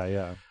sexy.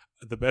 Yeah.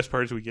 The best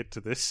part is we get to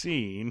this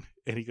scene,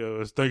 and he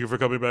goes, "Thank you for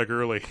coming back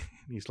early."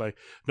 And he's like,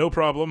 "No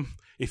problem.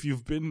 If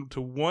you've been to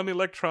one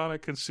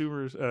electronic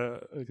consumer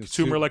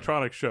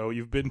electronics show,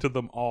 you've been to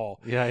them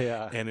all."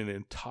 Yeah. And an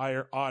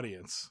entire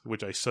audience,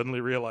 which I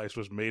suddenly realized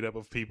was made up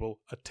of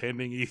people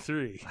attending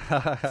E3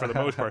 for the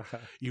most part,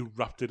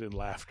 erupted in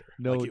laughter.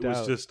 No doubt. It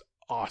was just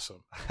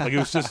awesome. It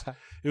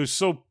was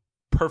so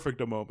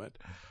perfect a moment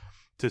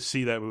to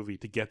see that movie,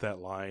 to get that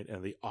line,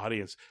 and the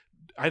audience.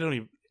 I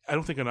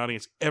don't think an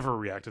audience ever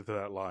reacted to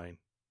that line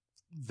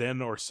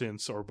then or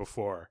since or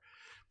before.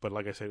 But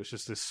like I said, it was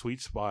just this sweet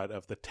spot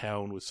of the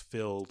town was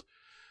filled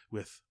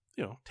with,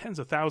 tens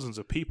of thousands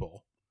of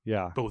people.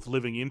 Yeah. Both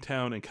living in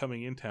town and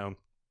coming in town,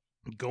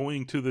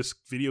 going to this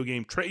video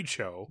game trade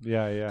show.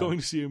 Yeah. Going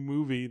to see a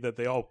movie that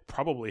they all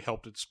probably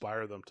helped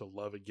inspire them to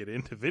love and get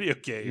into video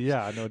games.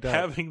 Yeah, no doubt.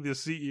 Having the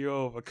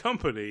CEO of a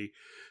company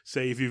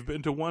say, if you've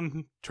been to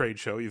one trade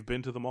show, you've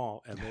been to them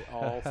all. And they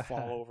all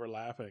fall over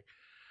laughing.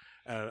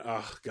 And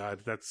oh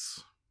God,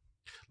 that's,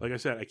 like I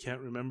said, I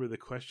can't remember the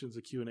questions,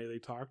 the Q&A they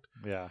talked.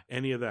 Yeah,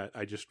 any of that.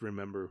 I just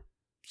remember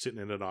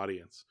sitting in an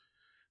audience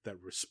that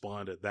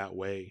responded that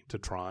way to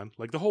Tron.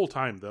 Like the whole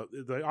time,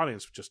 the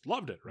audience just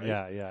loved it, right?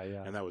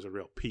 Yeah. And that was a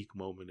real peak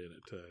moment in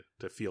it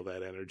to feel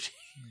that energy.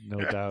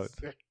 No doubt.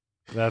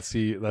 That's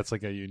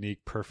like a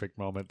unique, perfect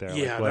moment there.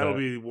 Yeah, like that'll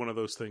be one of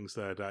those things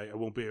that I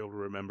won't be able to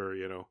remember.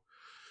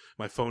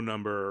 My phone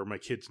number or my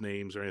kids'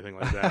 names or anything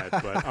like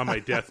that. But on my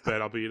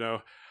deathbed, I'll be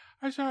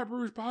I saw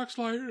Bruce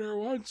Boxleitner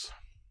once.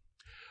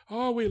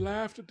 Oh, we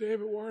laughed at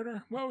David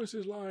Warner. What was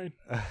his line?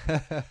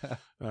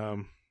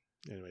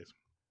 Anyways.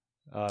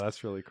 Oh,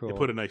 that's really cool. They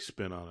put a nice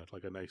spin on it,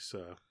 like a nice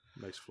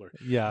flirt.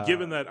 Yeah.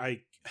 Given that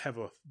I have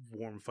a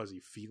warm, fuzzy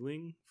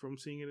feeling from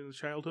seeing it in the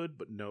childhood,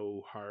 but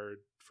no hard,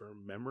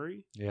 firm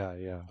memory.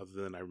 Yeah.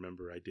 Other than I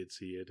remember I did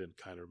see it and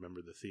kind of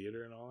remember the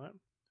theater and all that.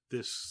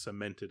 This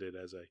cemented it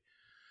as a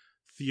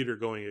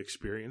theater-going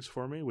experience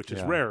for me, which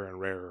is rarer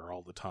and rarer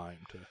all the time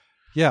to...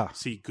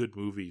 see good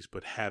movies,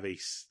 but have a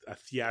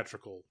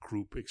theatrical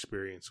group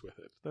experience with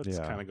it. That's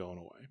kind of going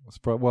away.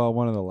 Well,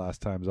 one of the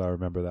last times I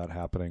remember that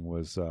happening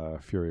was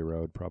Fury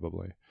Road,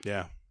 probably.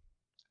 Yeah.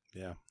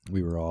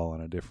 We were all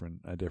on a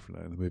different.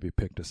 The movie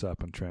picked us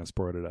up and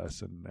transported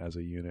us, and as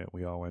a unit,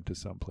 we all went to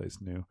someplace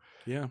new.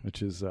 Yeah,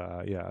 which is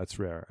it's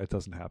rare. It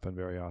doesn't happen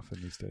very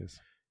often these days.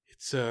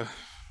 It's what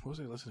was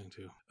I listening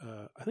to?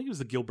 I think it was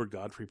the Gilbert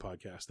Godfrey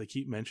podcast. They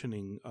keep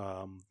mentioning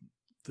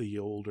the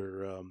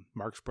older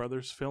Marx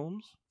Brothers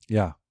films.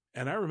 Yeah.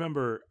 And I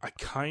remember I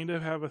kind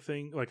of have a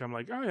thing, like I'm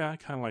like, oh yeah, I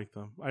kind of like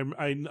them.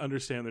 I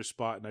understand their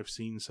spot, and I've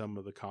seen some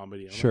of the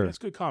comedy. I'm sure. Like, it's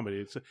good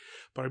comedy.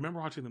 But I remember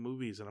watching the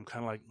movies, and I'm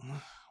kind of like,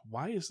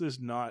 why is this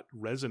not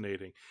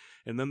resonating?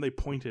 And then they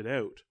pointed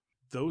out,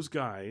 those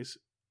guys,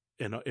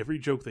 and every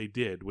joke they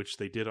did, which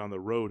they did on the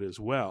road as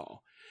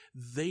well,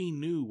 they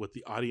knew what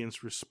the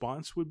audience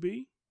response would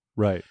be.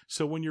 Right.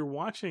 So when you're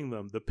watching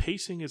them, the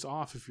pacing is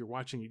off if you're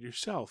watching it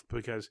yourself,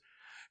 because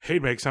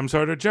he'd make some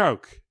sort of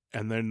joke,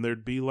 and then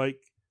there'd be like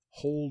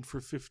hold for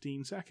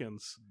 15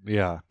 seconds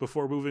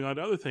before moving on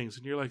to other things,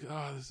 and you're like,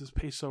 oh, this is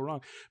paced so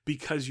wrong,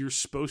 because you're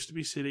supposed to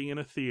be sitting in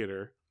a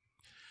theater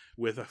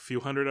with a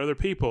few hundred other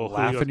people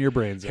laughing your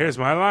brains out. Here's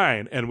my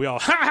line, and we all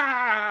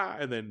ha,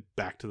 and then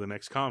back to the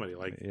next comedy.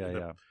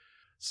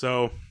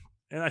 So,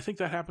 and I think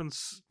that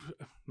happens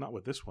not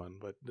with this one,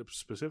 but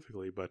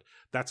specifically, but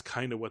that's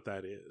kind of what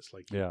that is.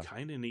 Like, you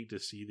kind of need to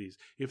see these.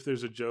 If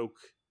there's a joke,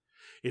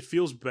 it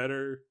feels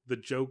better. The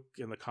joke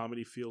and the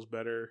comedy feels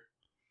better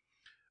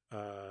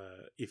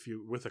if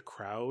you're with a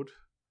crowd.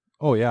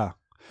 Oh, yeah.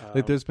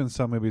 Like, there's been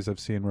some movies I've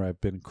seen where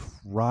I've been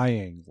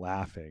crying,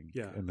 laughing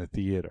in the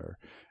theater,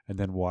 and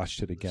then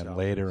watched it again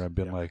later and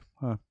been like,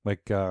 huh.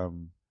 Like,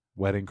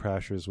 Wedding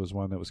Crashers was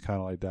one that was kind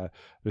of like that.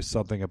 There's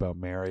Something About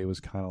Mary was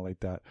kind of like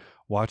that.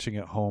 Watching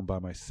it home by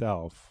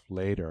myself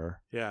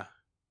later. Yeah.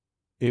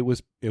 It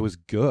was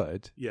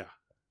good. Yeah.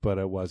 But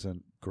it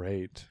wasn't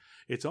great.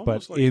 It's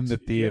almost like in the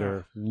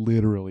theater,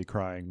 literally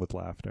crying with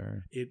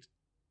laughter.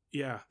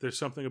 Yeah, there's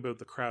something about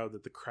the crowd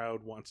that the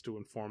crowd wants to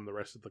inform the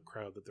rest of the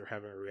crowd that they're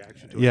having a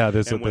reaction to it. Yeah,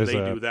 when they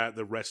do that,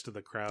 the rest of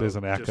the crowd there's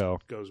an echo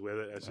just goes with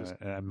it. It's just,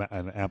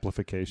 an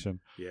amplification.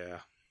 Yeah.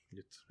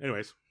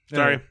 Anyways,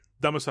 sorry,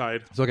 dumb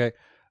aside. It's okay.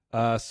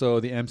 So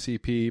the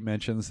MCP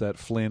mentions that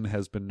Flynn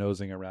has been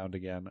nosing around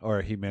again,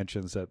 or he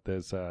mentions that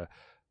there's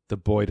the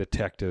boy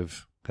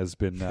detective has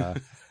been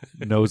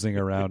nosing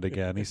around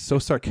again. He's so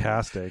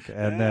sarcastic,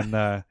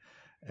 but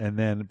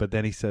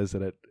then he says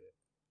that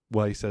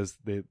he says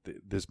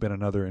there's been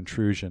another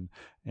intrusion,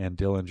 and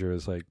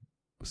Dillinger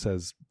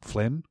says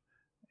Flynn,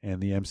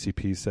 and the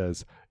MCP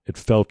says it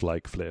felt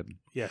like Flynn.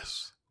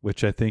 Yes,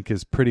 which I think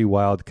is pretty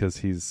wild because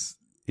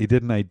he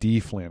didn't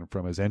ID Flynn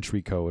from his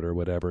entry code or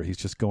whatever. He's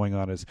just going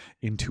on his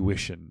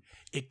intuition.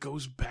 It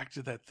goes back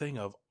to that thing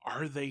of,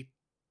 are they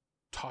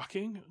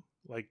talking?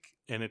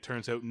 And it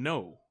turns out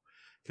no,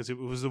 because if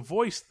it was a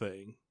voice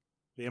thing,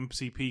 the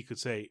MCP could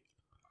say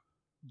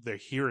they're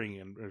hearing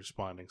and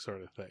responding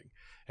sort of thing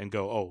and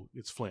go, oh,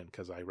 it's Flynn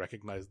because I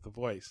recognize the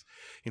voice.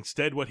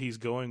 Instead, what he's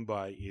going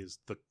by is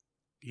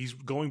he's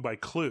going by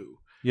clue.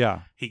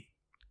 Yeah. He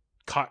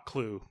caught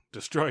clue,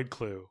 destroyed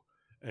clue,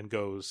 and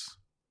goes,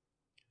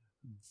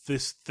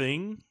 this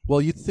thing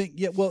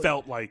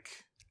felt like...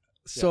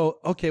 So,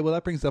 okay, well,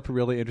 that brings up a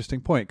really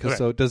interesting point.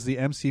 So does the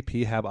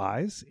MCP have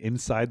eyes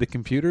inside the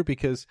computer?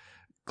 Because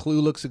Clue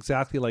looks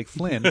exactly like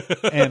Flynn,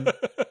 and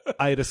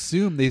I'd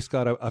assume they've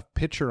got a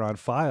picture on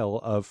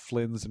file of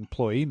Flynn's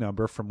employee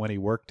number from when he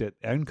worked at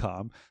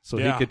Encom, so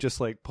he could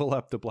just pull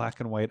up the black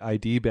and white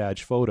ID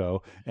badge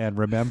photo and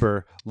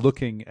remember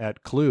looking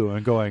at Clue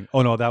and going,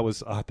 "Oh no, that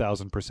was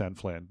 1,000%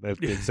 Flynn. That's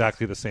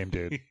exactly the same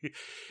dude."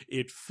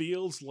 It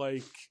feels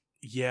like,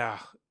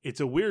 it's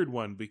a weird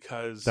one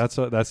because that's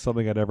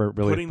something I never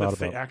really putting thought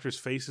the about. actors'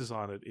 faces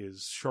on it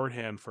is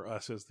shorthand for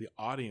us as the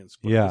audience.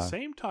 But at the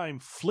same time,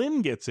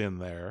 Flynn gets in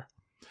there,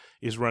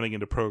 is running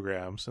into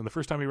programs, and the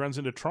first time he runs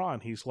into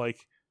Tron, he's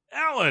like,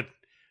 "Alan."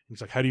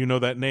 He's like, "How do you know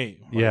that name?"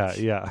 Yeah.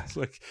 It's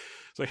like,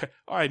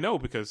 oh, I know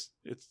because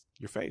it's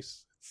your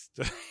face.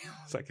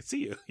 It's I can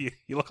see you.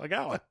 You look like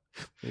Alan.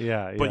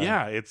 Yeah. But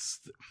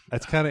it's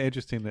kind of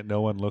interesting that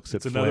no one looks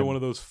at Flynn. It's another one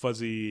of those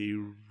fuzzy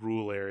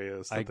rule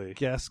areas. I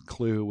guess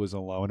Clue was a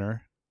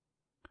loner.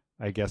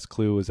 I guess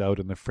Clue was out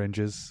in the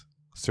fringes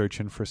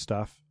searching for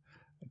stuff.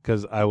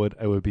 Because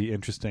it would be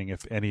interesting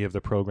if any of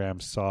the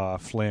programs saw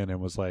Flynn and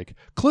was like,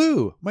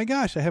 "Clue, my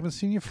gosh, I haven't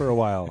seen you for a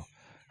while.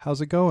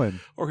 How's it going?"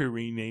 Or he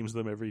renames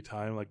them every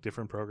time, like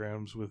different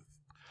programs with.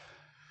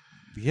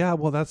 Yeah,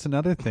 well, that's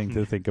another thing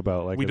to think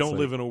about. Like, they didn't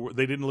live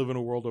in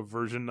a world of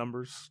version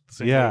numbers the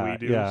same way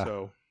we do. Yeah.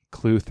 So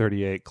Clue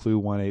 38, Clue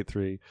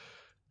 183.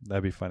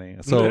 That'd be funny.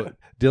 So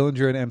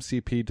Dillinger and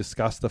MCP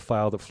discuss the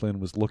file that Flynn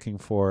was looking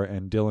for,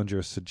 and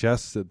Dillinger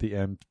suggests that the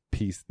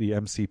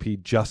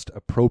MCP just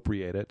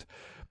appropriate it,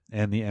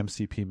 and the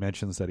MCP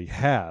mentions that he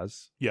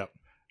has,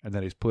 and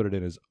that he's put it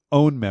in his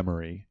own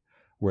memory,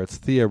 where it's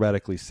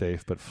theoretically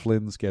safe, but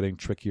Flynn's getting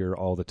trickier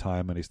all the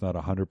time, and he's not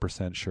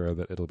 100% sure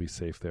that it'll be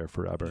safe there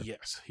forever.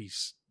 Yes,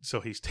 he's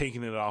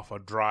taking it off a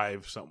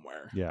drive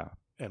somewhere,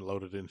 and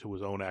loaded into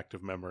his own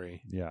active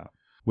memory,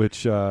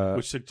 which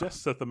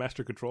suggests that the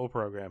Master Control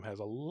program has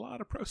a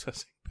lot of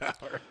processing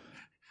power,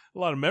 a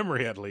lot of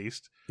memory at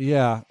least.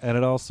 Yeah, and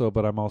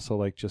but I'm also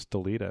like, just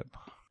delete it.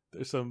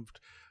 There's some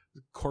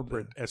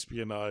corporate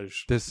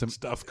espionage. There's some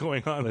stuff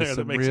going on there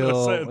that makes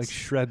no sense. Like,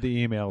 shred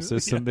the emails.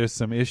 There's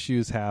some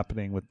issues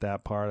happening with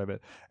that part of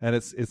it, and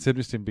it's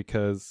interesting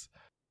because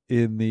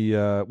in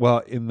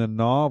the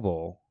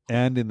novel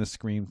and in the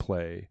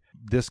screenplay,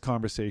 this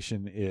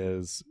conversation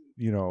is,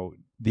 the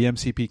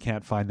MCP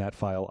can't find that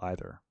file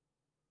either.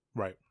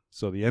 Right.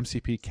 So the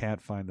MCP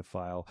can't find the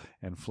file,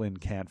 and Flynn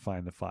can't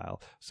find the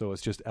file. So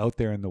it's just out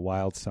there in the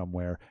wild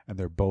somewhere, and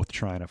they're both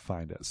trying to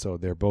find it. So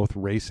they're both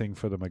racing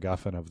for the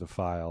MacGuffin of the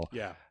file.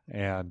 Yeah.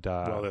 And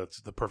well,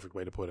 that's the perfect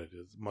way to put it.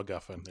 Is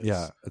MacGuffin.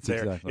 It's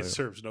there. Exactly. It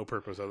serves no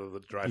purpose other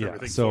than to drive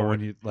everything so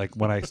forward.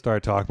 when I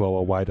start talking about,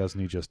 well, why doesn't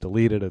he just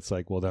delete it? It's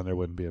like, well, then there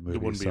wouldn't be a movie.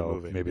 It wouldn't be a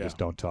movie. Maybe just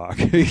don't talk.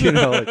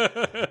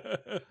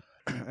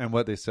 And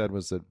what they said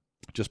was that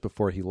just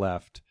before he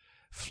left,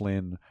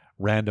 Flynn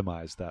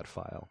randomized that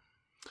file.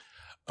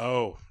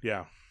 Oh,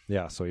 yeah.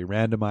 Yeah, so he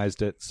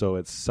randomized it, so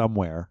it's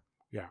somewhere.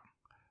 Yeah.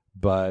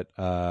 But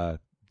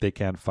they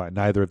can't find,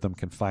 neither of them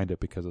can find it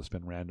because it's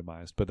been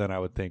randomized. But then I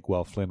would think,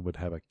 well, Flynn would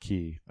have a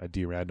key, a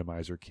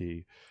de-randomizer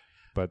key.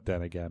 But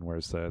then again,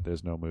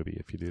 there's no movie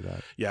if you do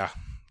that. Yeah,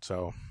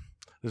 so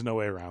there's no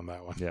way around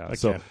that one. Yeah,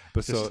 so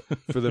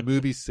for the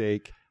movie's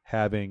sake,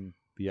 having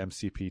the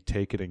MCP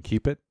take it and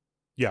keep it,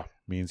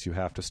 means you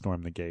have to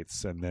storm the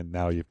gates, and then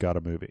now you've got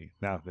a movie.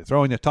 Now they're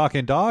throwing a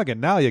talking dog,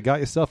 and now you got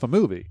yourself a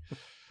movie.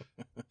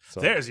 So,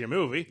 there's your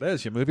movie.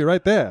 There's your movie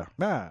right there.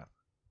 So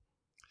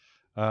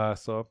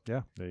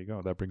yeah, there you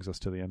go. That brings us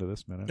to the end of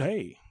this minute.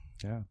 Hey,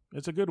 yeah,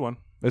 it's a good one.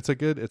 It's a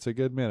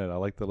good minute. I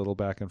like the little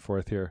back and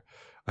forth here.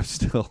 I'm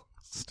still,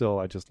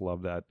 I just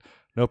love that.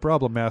 No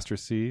problem, Master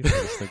C. I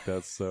just think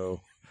that's so.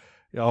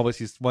 He's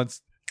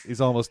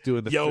almost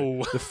doing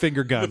the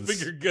finger guns. The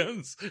finger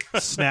guns.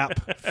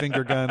 Snap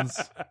finger guns.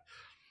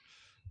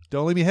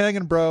 Don't leave me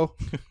hanging, bro.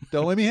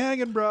 Don't leave me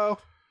hanging, bro.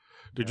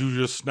 Did you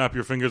just snap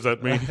your fingers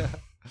at me?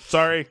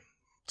 Sorry.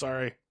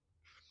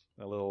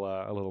 A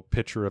little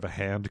picture of a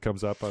hand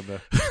comes up on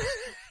the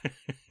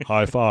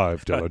high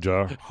five,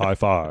 Dillinger. High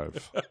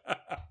five.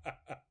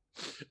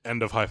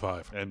 End of high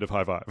five. End of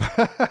high five.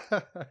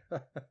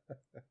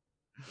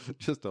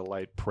 Just a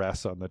light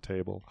press on the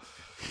table.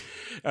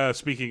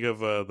 Speaking of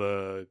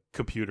the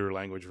computer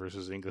language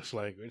versus English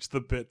language, the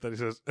bit that he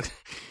says,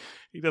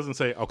 he doesn't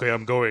say, okay,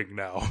 I'm going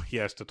now. He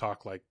has to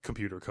talk like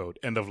computer code.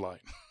 End of line.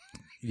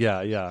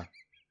 Yeah,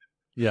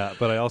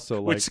 but I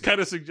also like... Which kind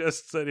of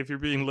suggests that if you're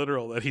being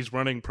literal, that he's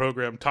running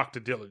program talk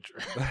to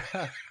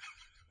Dillinger.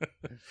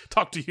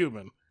 Talk to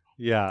human.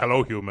 Yeah.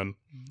 Hello, human.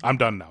 I'm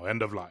done now.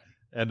 End of line.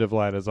 End of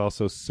line is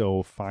also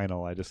so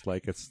final. I just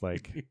like, it's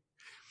like...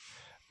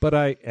 But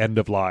end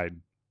of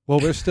line. Well,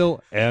 we're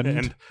still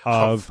end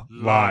of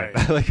line.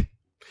 Like,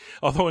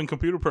 although in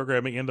computer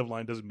programming, end of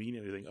line doesn't mean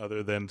anything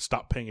other than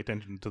stop paying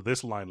attention to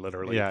this line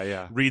literally.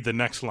 Yeah. Read the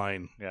next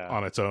line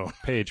on its own.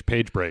 Page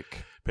break.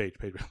 Page,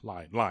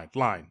 line.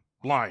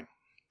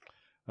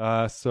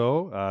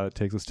 So it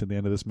takes us to the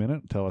end of this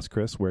minute. Tell us,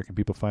 Chris, where can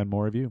people find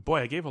more of you?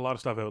 Boy, I gave a lot of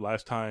stuff out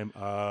last time.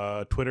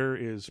 Twitter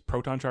is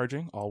Proton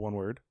Charging, all one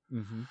word.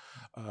 Mm-hmm.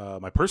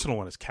 My personal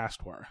one is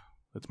Castwar.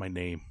 That's my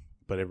name.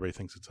 But everybody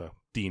thinks it's a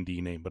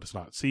D&D name, but it's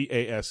not.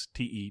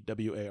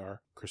 Castewar.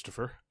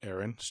 Christopher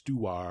Aaron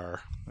Stewar.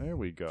 There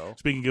we go.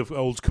 Speaking of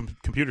old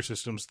computer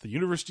systems, the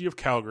University of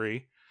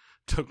Calgary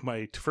took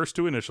my first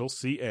two initials,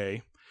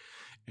 CA,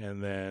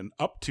 and then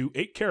up to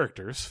 8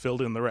 characters,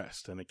 filled in the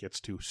rest, and it gets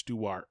to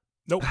Stewar.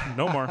 Nope,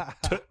 no more.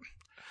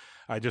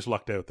 I just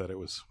lucked out that it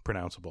was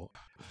pronounceable.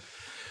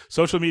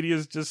 Social media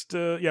is just,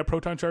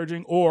 Proton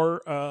Charging,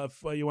 or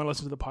if you want to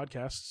listen to the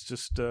podcasts,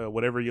 just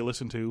whatever you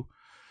listen to.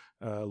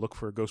 Look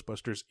for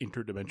Ghostbusters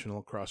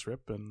Interdimensional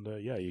Crossrip, and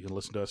you can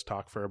listen to us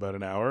talk for about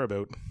an hour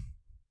about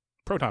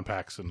proton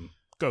packs and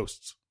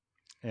ghosts.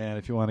 And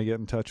if you want to get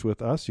in touch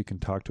with us, you can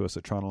talk to us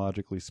at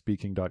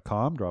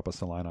chronologicallyspeaking.com, drop us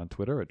a line on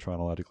Twitter at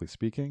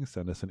chronologicallyspeaking,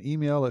 send us an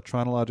email at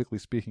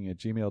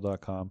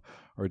chronologicallyspeaking@gmail.com,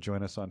 or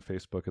join us on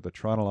Facebook at the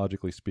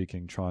Chronologically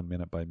Speaking Tron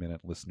Minute by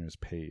Minute listeners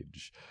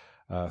page.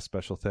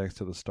 Special thanks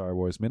to the Star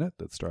Wars Minute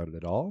that started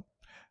it all.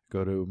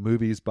 Go to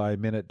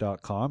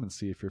moviesbyminute.com and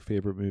see if your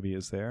favorite movie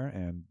is there,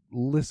 and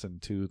listen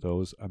to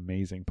those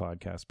amazing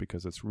podcasts,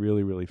 because it's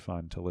really, really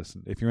fun to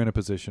listen. If you're in a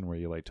position where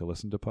you like to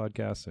listen to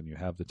podcasts and you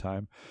have the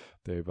time,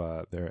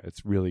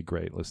 it's really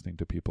great listening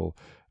to people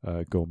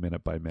go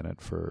minute by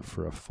minute for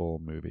a full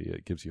movie.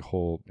 It gives you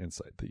whole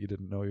insight that you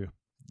didn't know you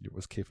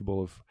were capable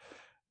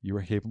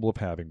of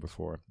having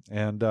before.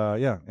 And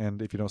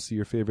and if you don't see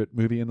your favorite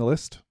movie in the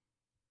list,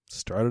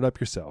 start it up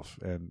yourself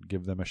and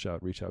give them a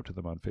shout. Reach out to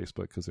them on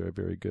Facebook, because they're a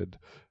very good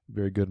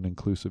and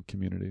inclusive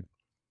community.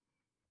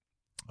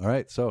 All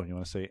right, so you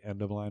want to say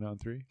end of line on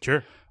 3?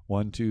 Sure.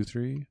 1, 2,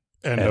 3.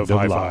 End of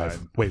high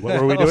five. Wait, what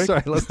were we doing?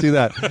 Sorry, let's do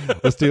that.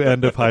 Let's do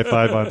end of high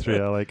five on 3.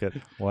 I like it.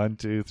 1,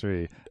 2,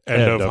 3.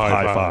 End of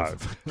high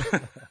five.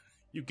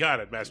 You got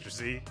it, Master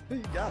C.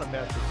 You got it,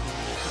 Master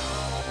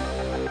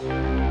C.